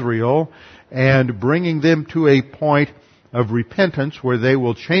Israel and bringing them to a point of repentance where they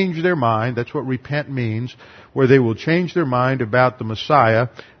will change their mind. That's what repent means. Where they will change their mind about the Messiah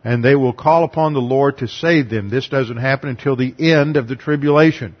and they will call upon the Lord to save them. This doesn't happen until the end of the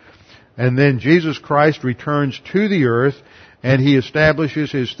tribulation. And then Jesus Christ returns to the earth and He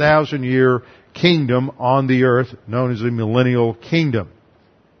establishes His 1,000-year kingdom on the earth, known as the millennial kingdom.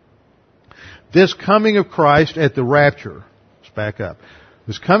 This coming of Christ at the rapture, let's back up.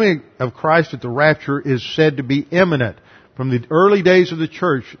 This coming of Christ at the rapture is said to be imminent. From the early days of the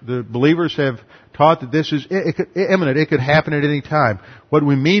church, the believers have taught that this is imminent. It could happen at any time. What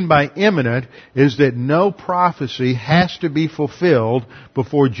we mean by imminent is that no prophecy has to be fulfilled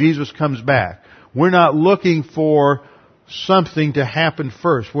before Jesus comes back. We're not looking for something to happen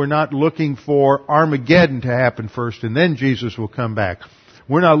first. We're not looking for Armageddon to happen first and then Jesus will come back.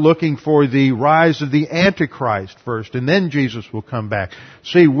 We're not looking for the rise of the Antichrist first and then Jesus will come back.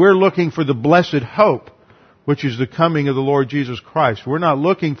 See, we're looking for the blessed hope, which is the coming of the Lord Jesus Christ. We're not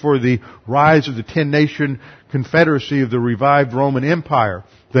looking for the rise of the 10-nation confederacy of the revived Roman Empire.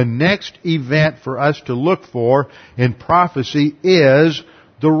 The next event for us to look for in prophecy is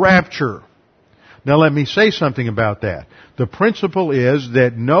the rapture. Now let me say something about that. The principle is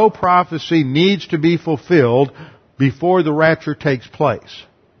that no prophecy needs to be fulfilled before the rapture takes place.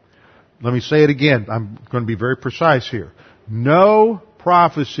 Let me say it again. I'm going to be very precise here. No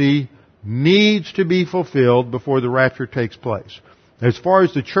prophecy needs to be fulfilled before the rapture takes place. As far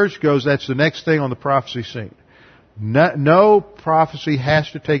as the church goes, that's the next thing on the prophecy scene. No prophecy has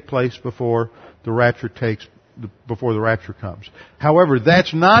to take place before the rapture comes. However,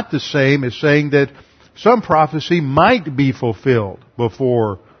 that's not the same as saying that some prophecy might be fulfilled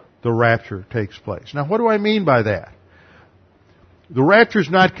before the rapture takes place. Now, what do I mean by that? The rapture is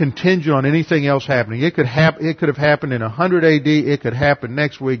not contingent on anything else happening. It could have happened in 100 AD. It could happen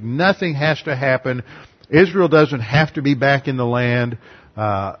next week. Nothing has to happen. Israel doesn't have to be back in the land.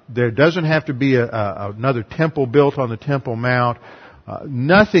 There doesn't have to be another temple built on the Temple Mount.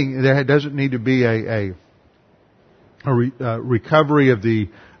 Nothing. There doesn't need to be a recovery of the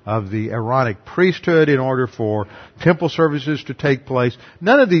Aaronic priesthood in order for temple services to take place.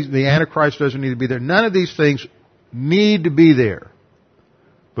 None of these. The Antichrist doesn't need to be there. None of these things need to be there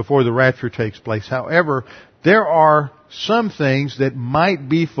before the rapture takes place. However, there are some things that might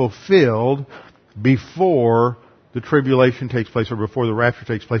be fulfilled before the tribulation takes place or before the rapture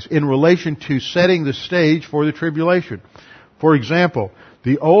takes place in relation to setting the stage for the tribulation. For example,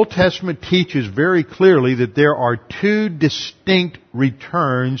 The Old Testament teaches very clearly that there are two distinct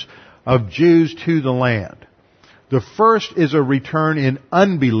returns of Jews to the land. The first is a return in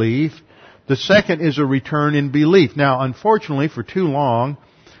unbelief. The second is a return in belief. Now, unfortunately, for too long,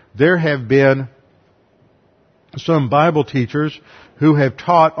 there have been some Bible teachers who have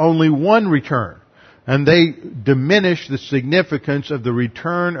taught only one return. And they diminish the significance of the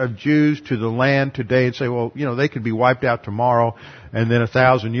return of Jews to the land today and say, well, they could be wiped out tomorrow and then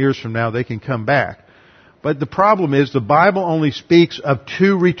 1,000 years from now they can come back. But the problem is the Bible only speaks of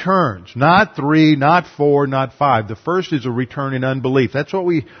two returns, not 3, not 4, not 5. The first is a return in unbelief. That's what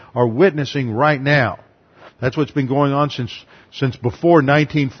we are witnessing right now. That's what's been going on since before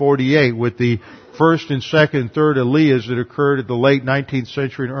 1948 with the first and second and third Aliyahs that occurred at the late 19th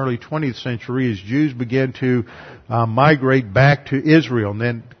century and early 20th century as Jews began to migrate back to Israel, and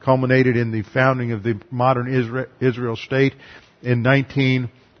then culminated in the founding of the modern Israel state in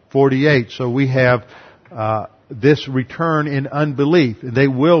 1948. So we have this return in unbelief. They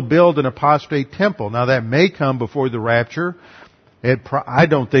will build an apostate temple. Now that may come before the rapture. I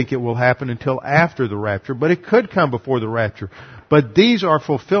don't think it will happen until after the rapture, but it could come before the rapture. But these are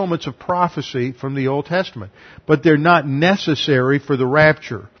fulfillments of prophecy from the Old Testament. But they're not necessary for the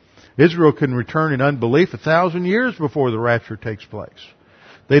rapture. Israel can return in unbelief 1,000 years before the rapture takes place.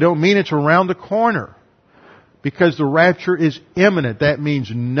 They don't mean it's around the corner. Because the rapture is imminent. That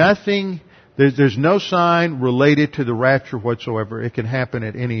means nothing, there's no sign related to the rapture whatsoever. It can happen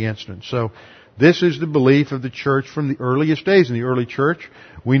at any instant. So, this is the belief of the church from the earliest days. In the early church,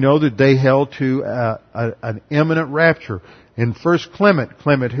 we know that they held to an imminent rapture. In 1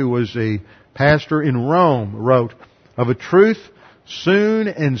 Clement, who was a pastor in Rome, wrote, "Of a truth, soon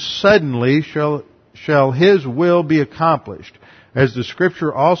and suddenly shall his will be accomplished, as the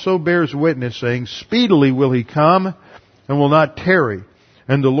Scripture also bears witness, saying, Speedily will he come, and will not tarry.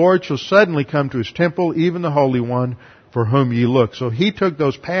 And the Lord shall suddenly come to his temple, even the Holy One, for whom ye look." So he took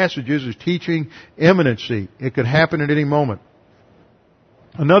those passages as teaching imminency. It could happen at any moment.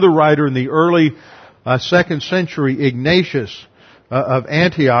 Another writer in the early 2nd century, Ignatius of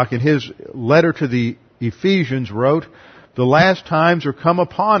Antioch, in his letter to the Ephesians, wrote, "The last times are come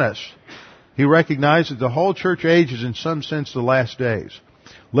upon us." He recognized that the whole church age is in some sense the last days.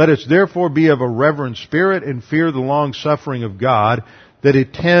 "Let us therefore be of a reverent spirit and fear the long suffering of God, that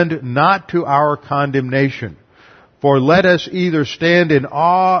it tend not to our condemnation. For let us either stand in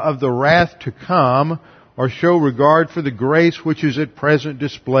awe of the wrath to come, or show regard for the grace which is at present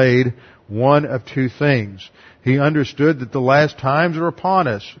displayed, one of two things." He understood that the last times are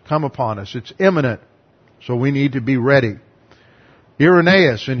come upon us. It's imminent. So we need to be ready.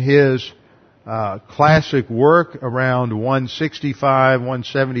 Irenaeus, in his classic work around 165,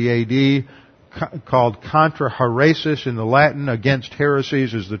 170 AD, called Contra Heresis in the Latin, Against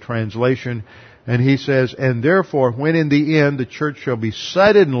Heresies is the translation. And he says, "And therefore, when in the end the church shall be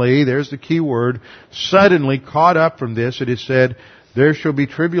suddenly," there's the key word, "suddenly caught up from this, it is said, there shall be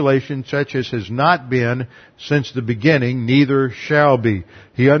tribulation such as has not been since the beginning, neither shall be."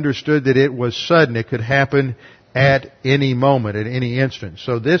 He understood that it was sudden. It could happen at any moment, at any instant.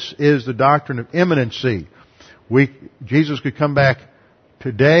 So this is the doctrine of imminency. Jesus could come back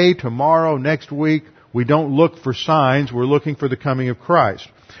today, tomorrow, next week. We don't look for signs. We're looking for the coming of Christ.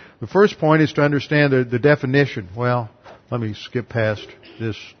 The first point is to understand the definition. Well, let me skip past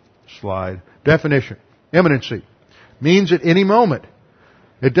this slide. Definition. Imminency. Means at any moment.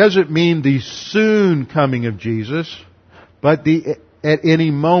 It doesn't mean the soon coming of Jesus, but the at any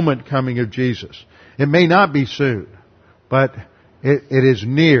moment coming of Jesus. It may not be soon, but it is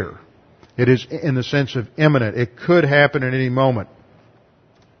near. It is in the sense of imminent. It could happen at any moment.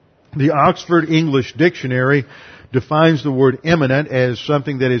 The Oxford English Dictionary defines the word imminent as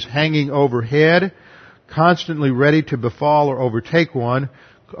something that is hanging overhead, constantly ready to befall or overtake one,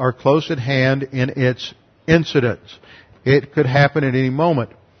 or close at hand in its incidence. It could happen at any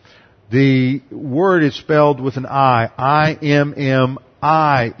moment. The word is spelled with an I. I-M-M-I-N-E-N-C-Y.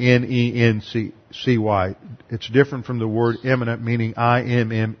 It's different from the word imminent, meaning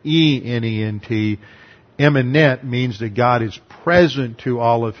I-M-M-E-N-E-N-T. Imminent means that God is present to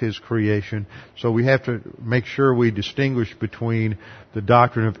all of His creation. So we have to make sure we distinguish between the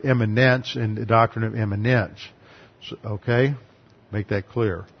doctrine of imminence and the doctrine of imminence. So, okay? Make that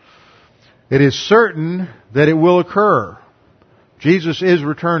clear. It is certain that it will occur. Jesus is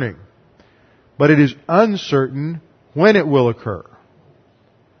returning. But it is uncertain when it will occur.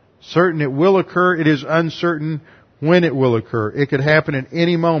 Certain it will occur. It is uncertain when it will occur. It could happen at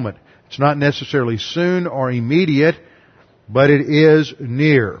any moment. It's not necessarily soon or immediate, but it is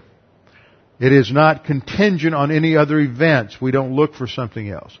near. It is not contingent on any other events. We don't look for something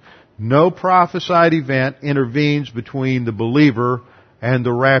else. No prophesied event intervenes between the believer and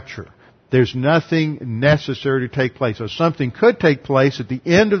the rapture. There's nothing necessary to take place. So something could take place at the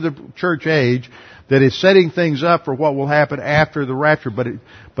end of the church age that is setting things up for what will happen after the rapture.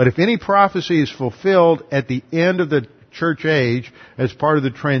 But if any prophecy is fulfilled at the end of the church age as part of the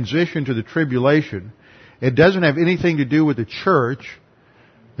transition to the tribulation, it doesn't have anything to do with the church.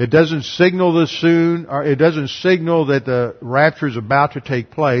 It doesn't signal it doesn't signal that the rapture is about to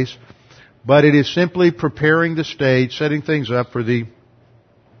take place, but it is simply preparing the stage, setting things up for the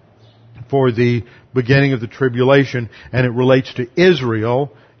beginning of the tribulation, and it relates to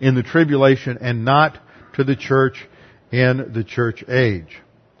Israel in the tribulation and not to the church in the church age.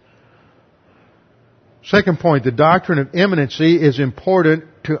 Second point, the doctrine of imminency is important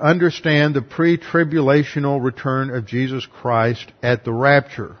to understand the pre-tribulational return of Jesus Christ at the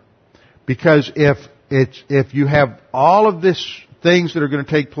rapture. Because if you have all of these things that are going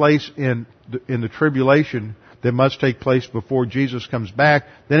to take place in the tribulation that must take place before Jesus comes back,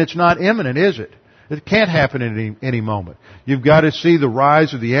 then it's not imminent, is it? It can't happen at any moment. You've got to see the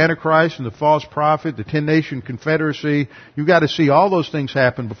rise of the Antichrist and the false prophet, the 10-nation confederacy. You've got to see all those things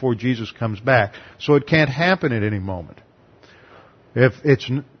happen before Jesus comes back. So it can't happen at any moment. If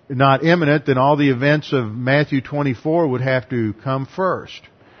it's not imminent, then all the events of Matthew 24 would have to come first.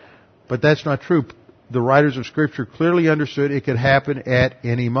 But that's not true. The writers of Scripture clearly understood it could happen at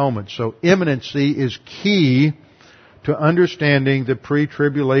any moment. So imminency is key to understanding the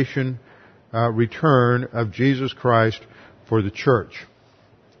pre-tribulation return of Jesus Christ for the church.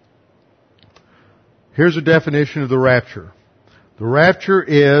 Here's a definition of the rapture. The rapture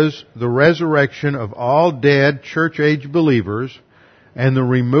is the resurrection of all dead church-age believers and the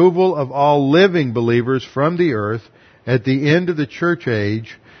removal of all living believers from the earth at the end of the church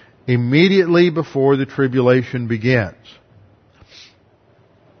age, immediately before the tribulation begins.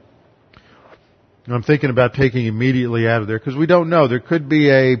 And I'm thinking about taking immediately out of there because we don't know. There could be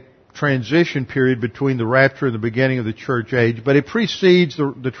a transition period between the rapture and the beginning of the church age, but it precedes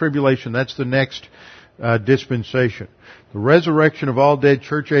the tribulation. That's the next dispensation. The resurrection of all dead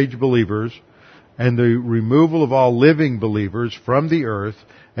church age believers and the removal of all living believers from the earth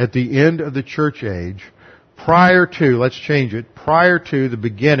at the end of the church age, prior to the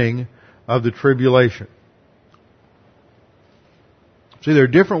beginning of the tribulation. See, there are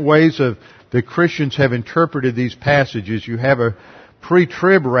different ways that Christians have interpreted these passages. You have a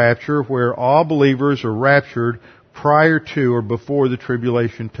pre-trib rapture where all believers are raptured prior to or before the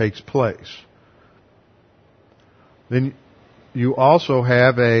tribulation takes place. Then you also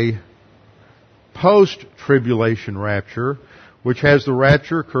have a post-tribulation rapture, which has the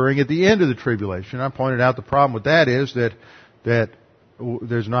rapture occurring at the end of the tribulation. I pointed out the problem with that is that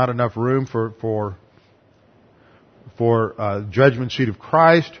there's not enough room for judgment seat of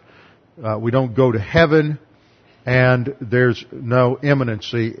Christ. We don't go to heaven, and there's no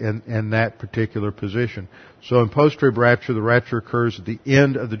imminency in that particular position. So in post-trib rapture, the rapture occurs at the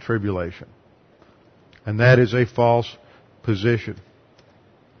end of the tribulation. And that is a false position.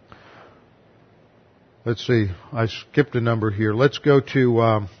 Let's see, I skipped a number here. Let's go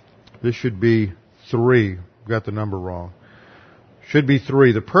to, this should be 3. Got the number wrong. Should be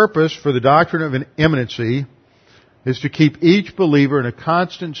 3. The purpose for the doctrine of an imminency is to keep each believer in a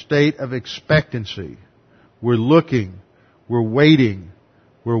constant state of expectancy. We're looking, we're waiting,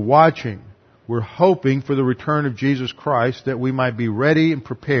 we're watching, we're hoping for the return of Jesus Christ that we might be ready and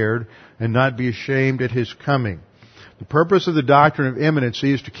prepared and not be ashamed at His coming. The purpose of the doctrine of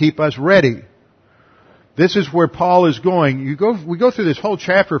imminency is to keep us ready. This is where Paul is going. We go through this whole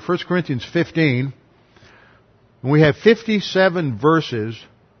chapter of 1 Corinthians 15, and we have 57 verses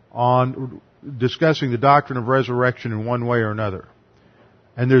on discussing the doctrine of resurrection in one way or another.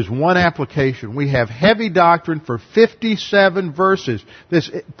 And there's one application. We have heavy doctrine for 57 verses.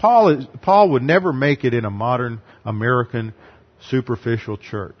 Paul would never make it in a modern American superficial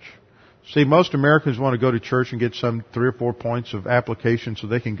church. See, most Americans want to go to church and get some 3 or 4 points of application so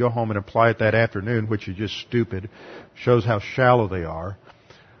they can go home and apply it that afternoon, which is just stupid. Shows how shallow they are.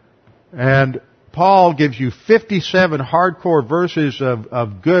 And Paul gives you 57 hardcore verses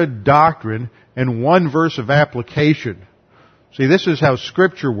of good doctrine and 1 verse of application. See, this is how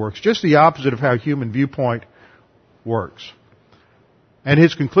Scripture works, just the opposite of how human viewpoint works. And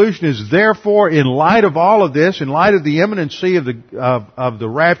his conclusion is, therefore, in light of all of this, in light of the imminency of the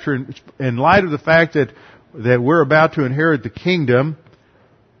rapture, in light of the fact that we're about to inherit the kingdom,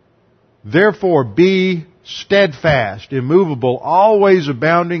 therefore be steadfast, immovable, always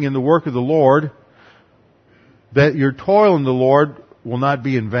abounding in the work of the Lord, that your toil in the Lord will not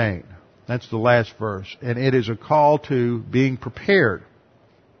be in vain. That's the last verse. And it is a call to being prepared,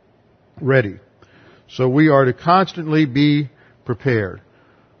 ready. So we are to constantly be prepared.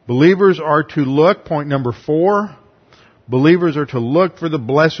 Believers are to look, point number 4, believers are to look for the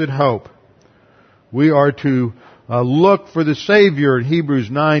blessed hope. We are to look for the Savior in Hebrews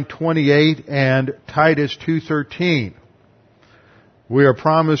 9:28 and Titus 2:13. We are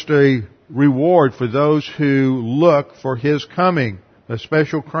promised a reward for those who look for His coming, a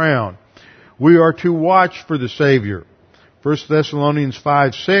special crown. We are to watch for the Savior, 1 Thessalonians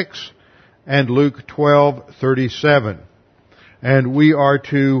 5:6 and Luke 12:37. And we are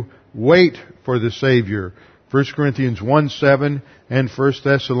to wait for the Savior, 1 Corinthians 1:7 and 1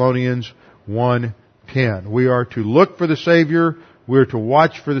 Thessalonians 1:10. We are to look for the Savior, we are to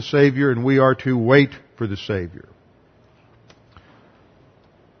watch for the Savior, and we are to wait for the Savior.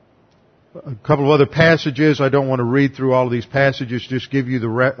 A couple of other passages. I don't want to read through all of these passages, just give you the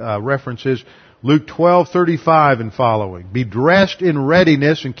references. Luke 12:35 and following. Be dressed in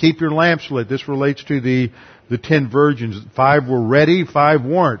readiness and keep your lamps lit. This relates to the 10 virgins. 5 were ready, 5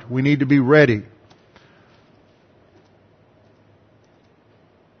 weren't. We need to be ready.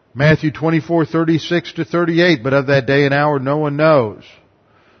 Matthew 24:36 to 38. But of that day and hour no one knows.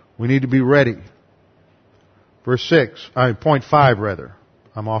 We need to be ready. Verse point 5 rather.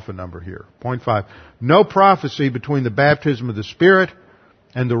 I'm off a number here. Point 5. No prophecy between the baptism of the Spirit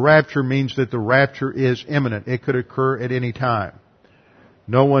and the rapture means that the rapture is imminent. It could occur at any time.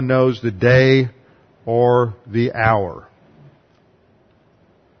 No one knows the day or the hour.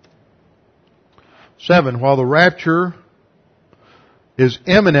 7. While the rapture is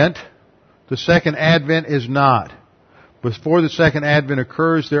imminent, the second advent is not. Before the second advent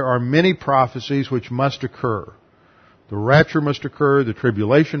occurs, there are many prophecies which must occur. The rapture must occur, the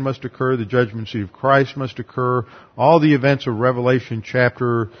tribulation must occur, the judgment seat of Christ must occur, all the events of Revelation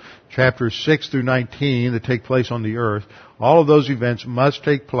chapter 6 through 19 that take place on the earth, all of those events must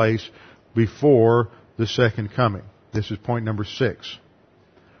take place before the second coming. This is point number 6.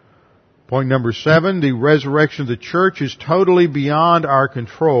 Point number 7, the resurrection of the church is totally beyond our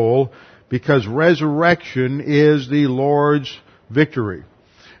control because resurrection is the Lord's victory.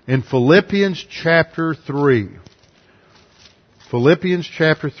 In Philippians chapter 3,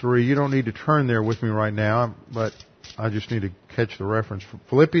 you don't need to turn there with me right now, but I just need to catch the reference.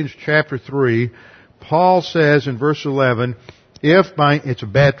 Philippians chapter 3, Paul says in verse 11, it's a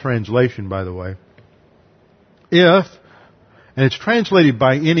bad translation by the way, and it's translated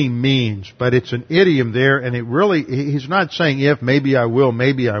by any means, but it's an idiom there, and he's not saying if, maybe I will,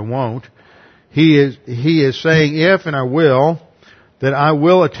 maybe I won't. He is saying if and I will, that I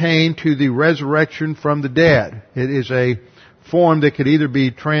will attain to the resurrection from the dead. It is a form that could either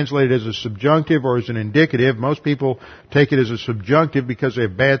be translated as a subjunctive or as an indicative. Most people take it as a subjunctive because they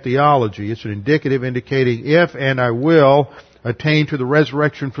have bad theology. It's an indicative indicating if and I will attain to the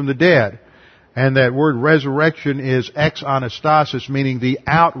resurrection from the dead. And that word resurrection is ex anastasis, meaning the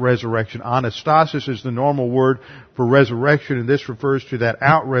out resurrection. Anastasis is the normal word for resurrection, and this refers to that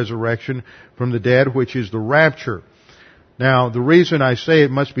out resurrection from the dead, which is the rapture. Now, the reason I say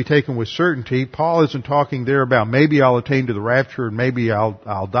it must be taken with certainty, Paul isn't talking there about maybe I'll attain to the rapture and maybe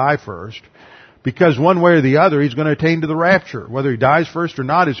I'll die first. Because one way or the other, he's going to attain to the rapture. Whether he dies first or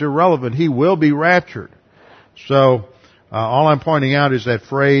not is irrelevant. He will be raptured. So, all I'm pointing out is that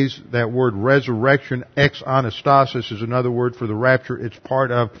phrase, that word resurrection, ex anastasis, is another word for the rapture. It's part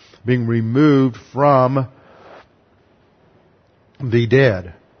of being removed from the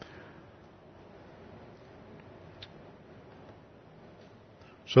dead.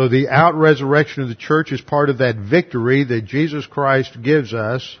 So the out-resurrection of the church is part of that victory that Jesus Christ gives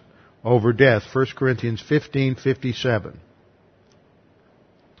us over death. 1 Corinthians 15:57.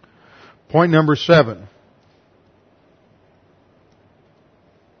 Point number 7.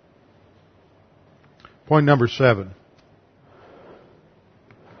 Point number 7.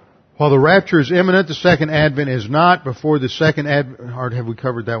 While the rapture is imminent, the second advent is not. Before the second advent, or have we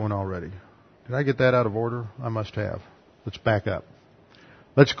covered that one already? Did I get that out of order? I must have. Let's back up.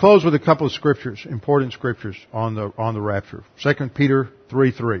 Let's close with a couple of scriptures, important scriptures on the rapture. 2 Peter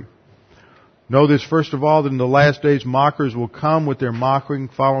 3:3. Know this first of all, that in the last days mockers will come with their mocking,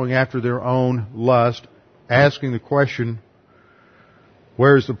 following after their own lust, asking the question,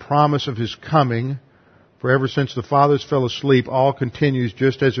 where is the promise of His coming? For ever since the fathers fell asleep, all continues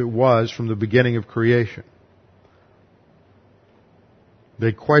just as it was from the beginning of creation.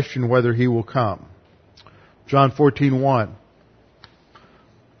 They question whether He will come. John 14:1.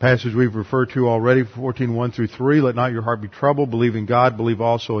 Passage we've referred to already, 14:1 through 3. Let not your heart be troubled. Believe in God. Believe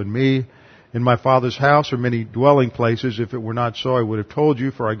also in me. In my Father's house are many dwelling places. If it were not so, I would have told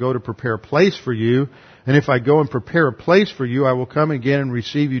you, for I go to prepare a place for you. And if I go and prepare a place for you, I will come again and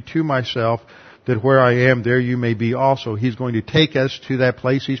receive you to myself, that where I am, there you may be also. He's going to take us to that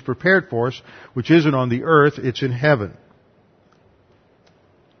place He's prepared for us, which isn't on the earth, it's in heaven.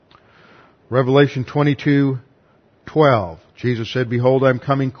 Revelation 22:12. Jesus said, Behold, I am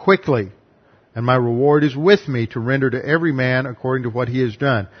coming quickly, and my reward is with me to render to every man according to what he has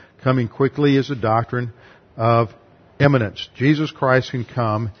done. Coming quickly is a doctrine of imminence. Jesus Christ can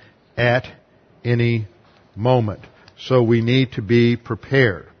come at any moment. So we need to be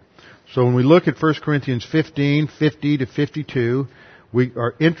prepared. So when we look at 1 Corinthians 15:50 to 52, we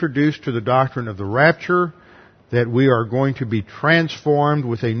are introduced to the doctrine of the rapture, that we are going to be transformed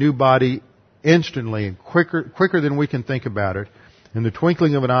with a new body instantly and quicker than we can think about it, in the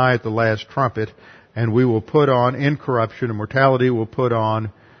twinkling of an eye at the last trumpet, and we will put on incorruption, and mortality will put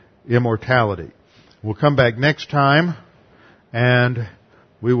on immortality. We'll come back next time, and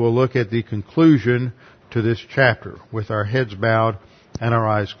we will look at the conclusion to this chapter with our heads bowed and our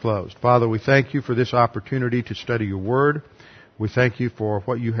eyes closed. Father, we thank you for this opportunity to study your word. We thank you for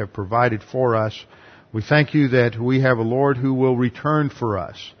what you have provided for us. We thank you that we have a Lord who will return for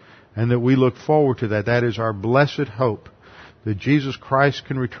us, and that we look forward to that. That is our blessed hope, that Jesus Christ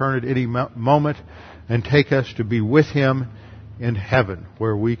can return at any moment and take us to be with Him in heaven,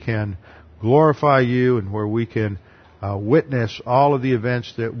 where we can glorify you and where we can witness all of the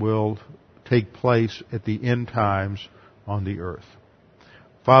events that will take place at the end times on the earth.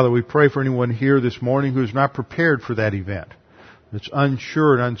 Father, we pray for anyone here this morning who is not prepared for that event, that's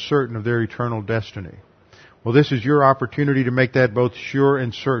unsure and uncertain of their eternal destiny. Well, this is your opportunity to make that both sure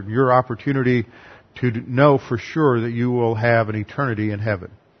and certain. Your opportunity to know for sure that you will have an eternity in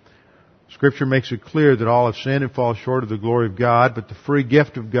heaven. Scripture makes it clear that all have sinned and fall short of the glory of God, but the free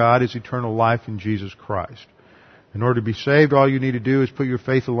gift of God is eternal life in Jesus Christ. In order to be saved, all you need to do is put your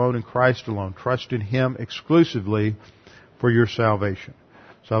faith alone in Christ alone. Trust in Him exclusively for your salvation.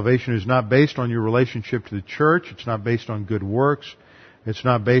 Salvation is not based on your relationship to the church. It's not based on good works. It's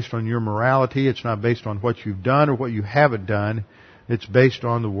not based on your morality. It's not based on what you've done or what you haven't done. It's based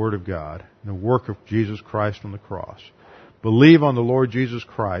on the Word of God and the work of Jesus Christ on the cross. Believe on the Lord Jesus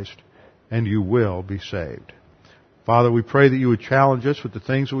Christ, and you will be saved. Father, we pray that you would challenge us with the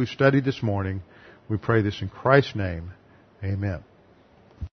things that we've studied this morning. We pray this in Christ's name. Amen.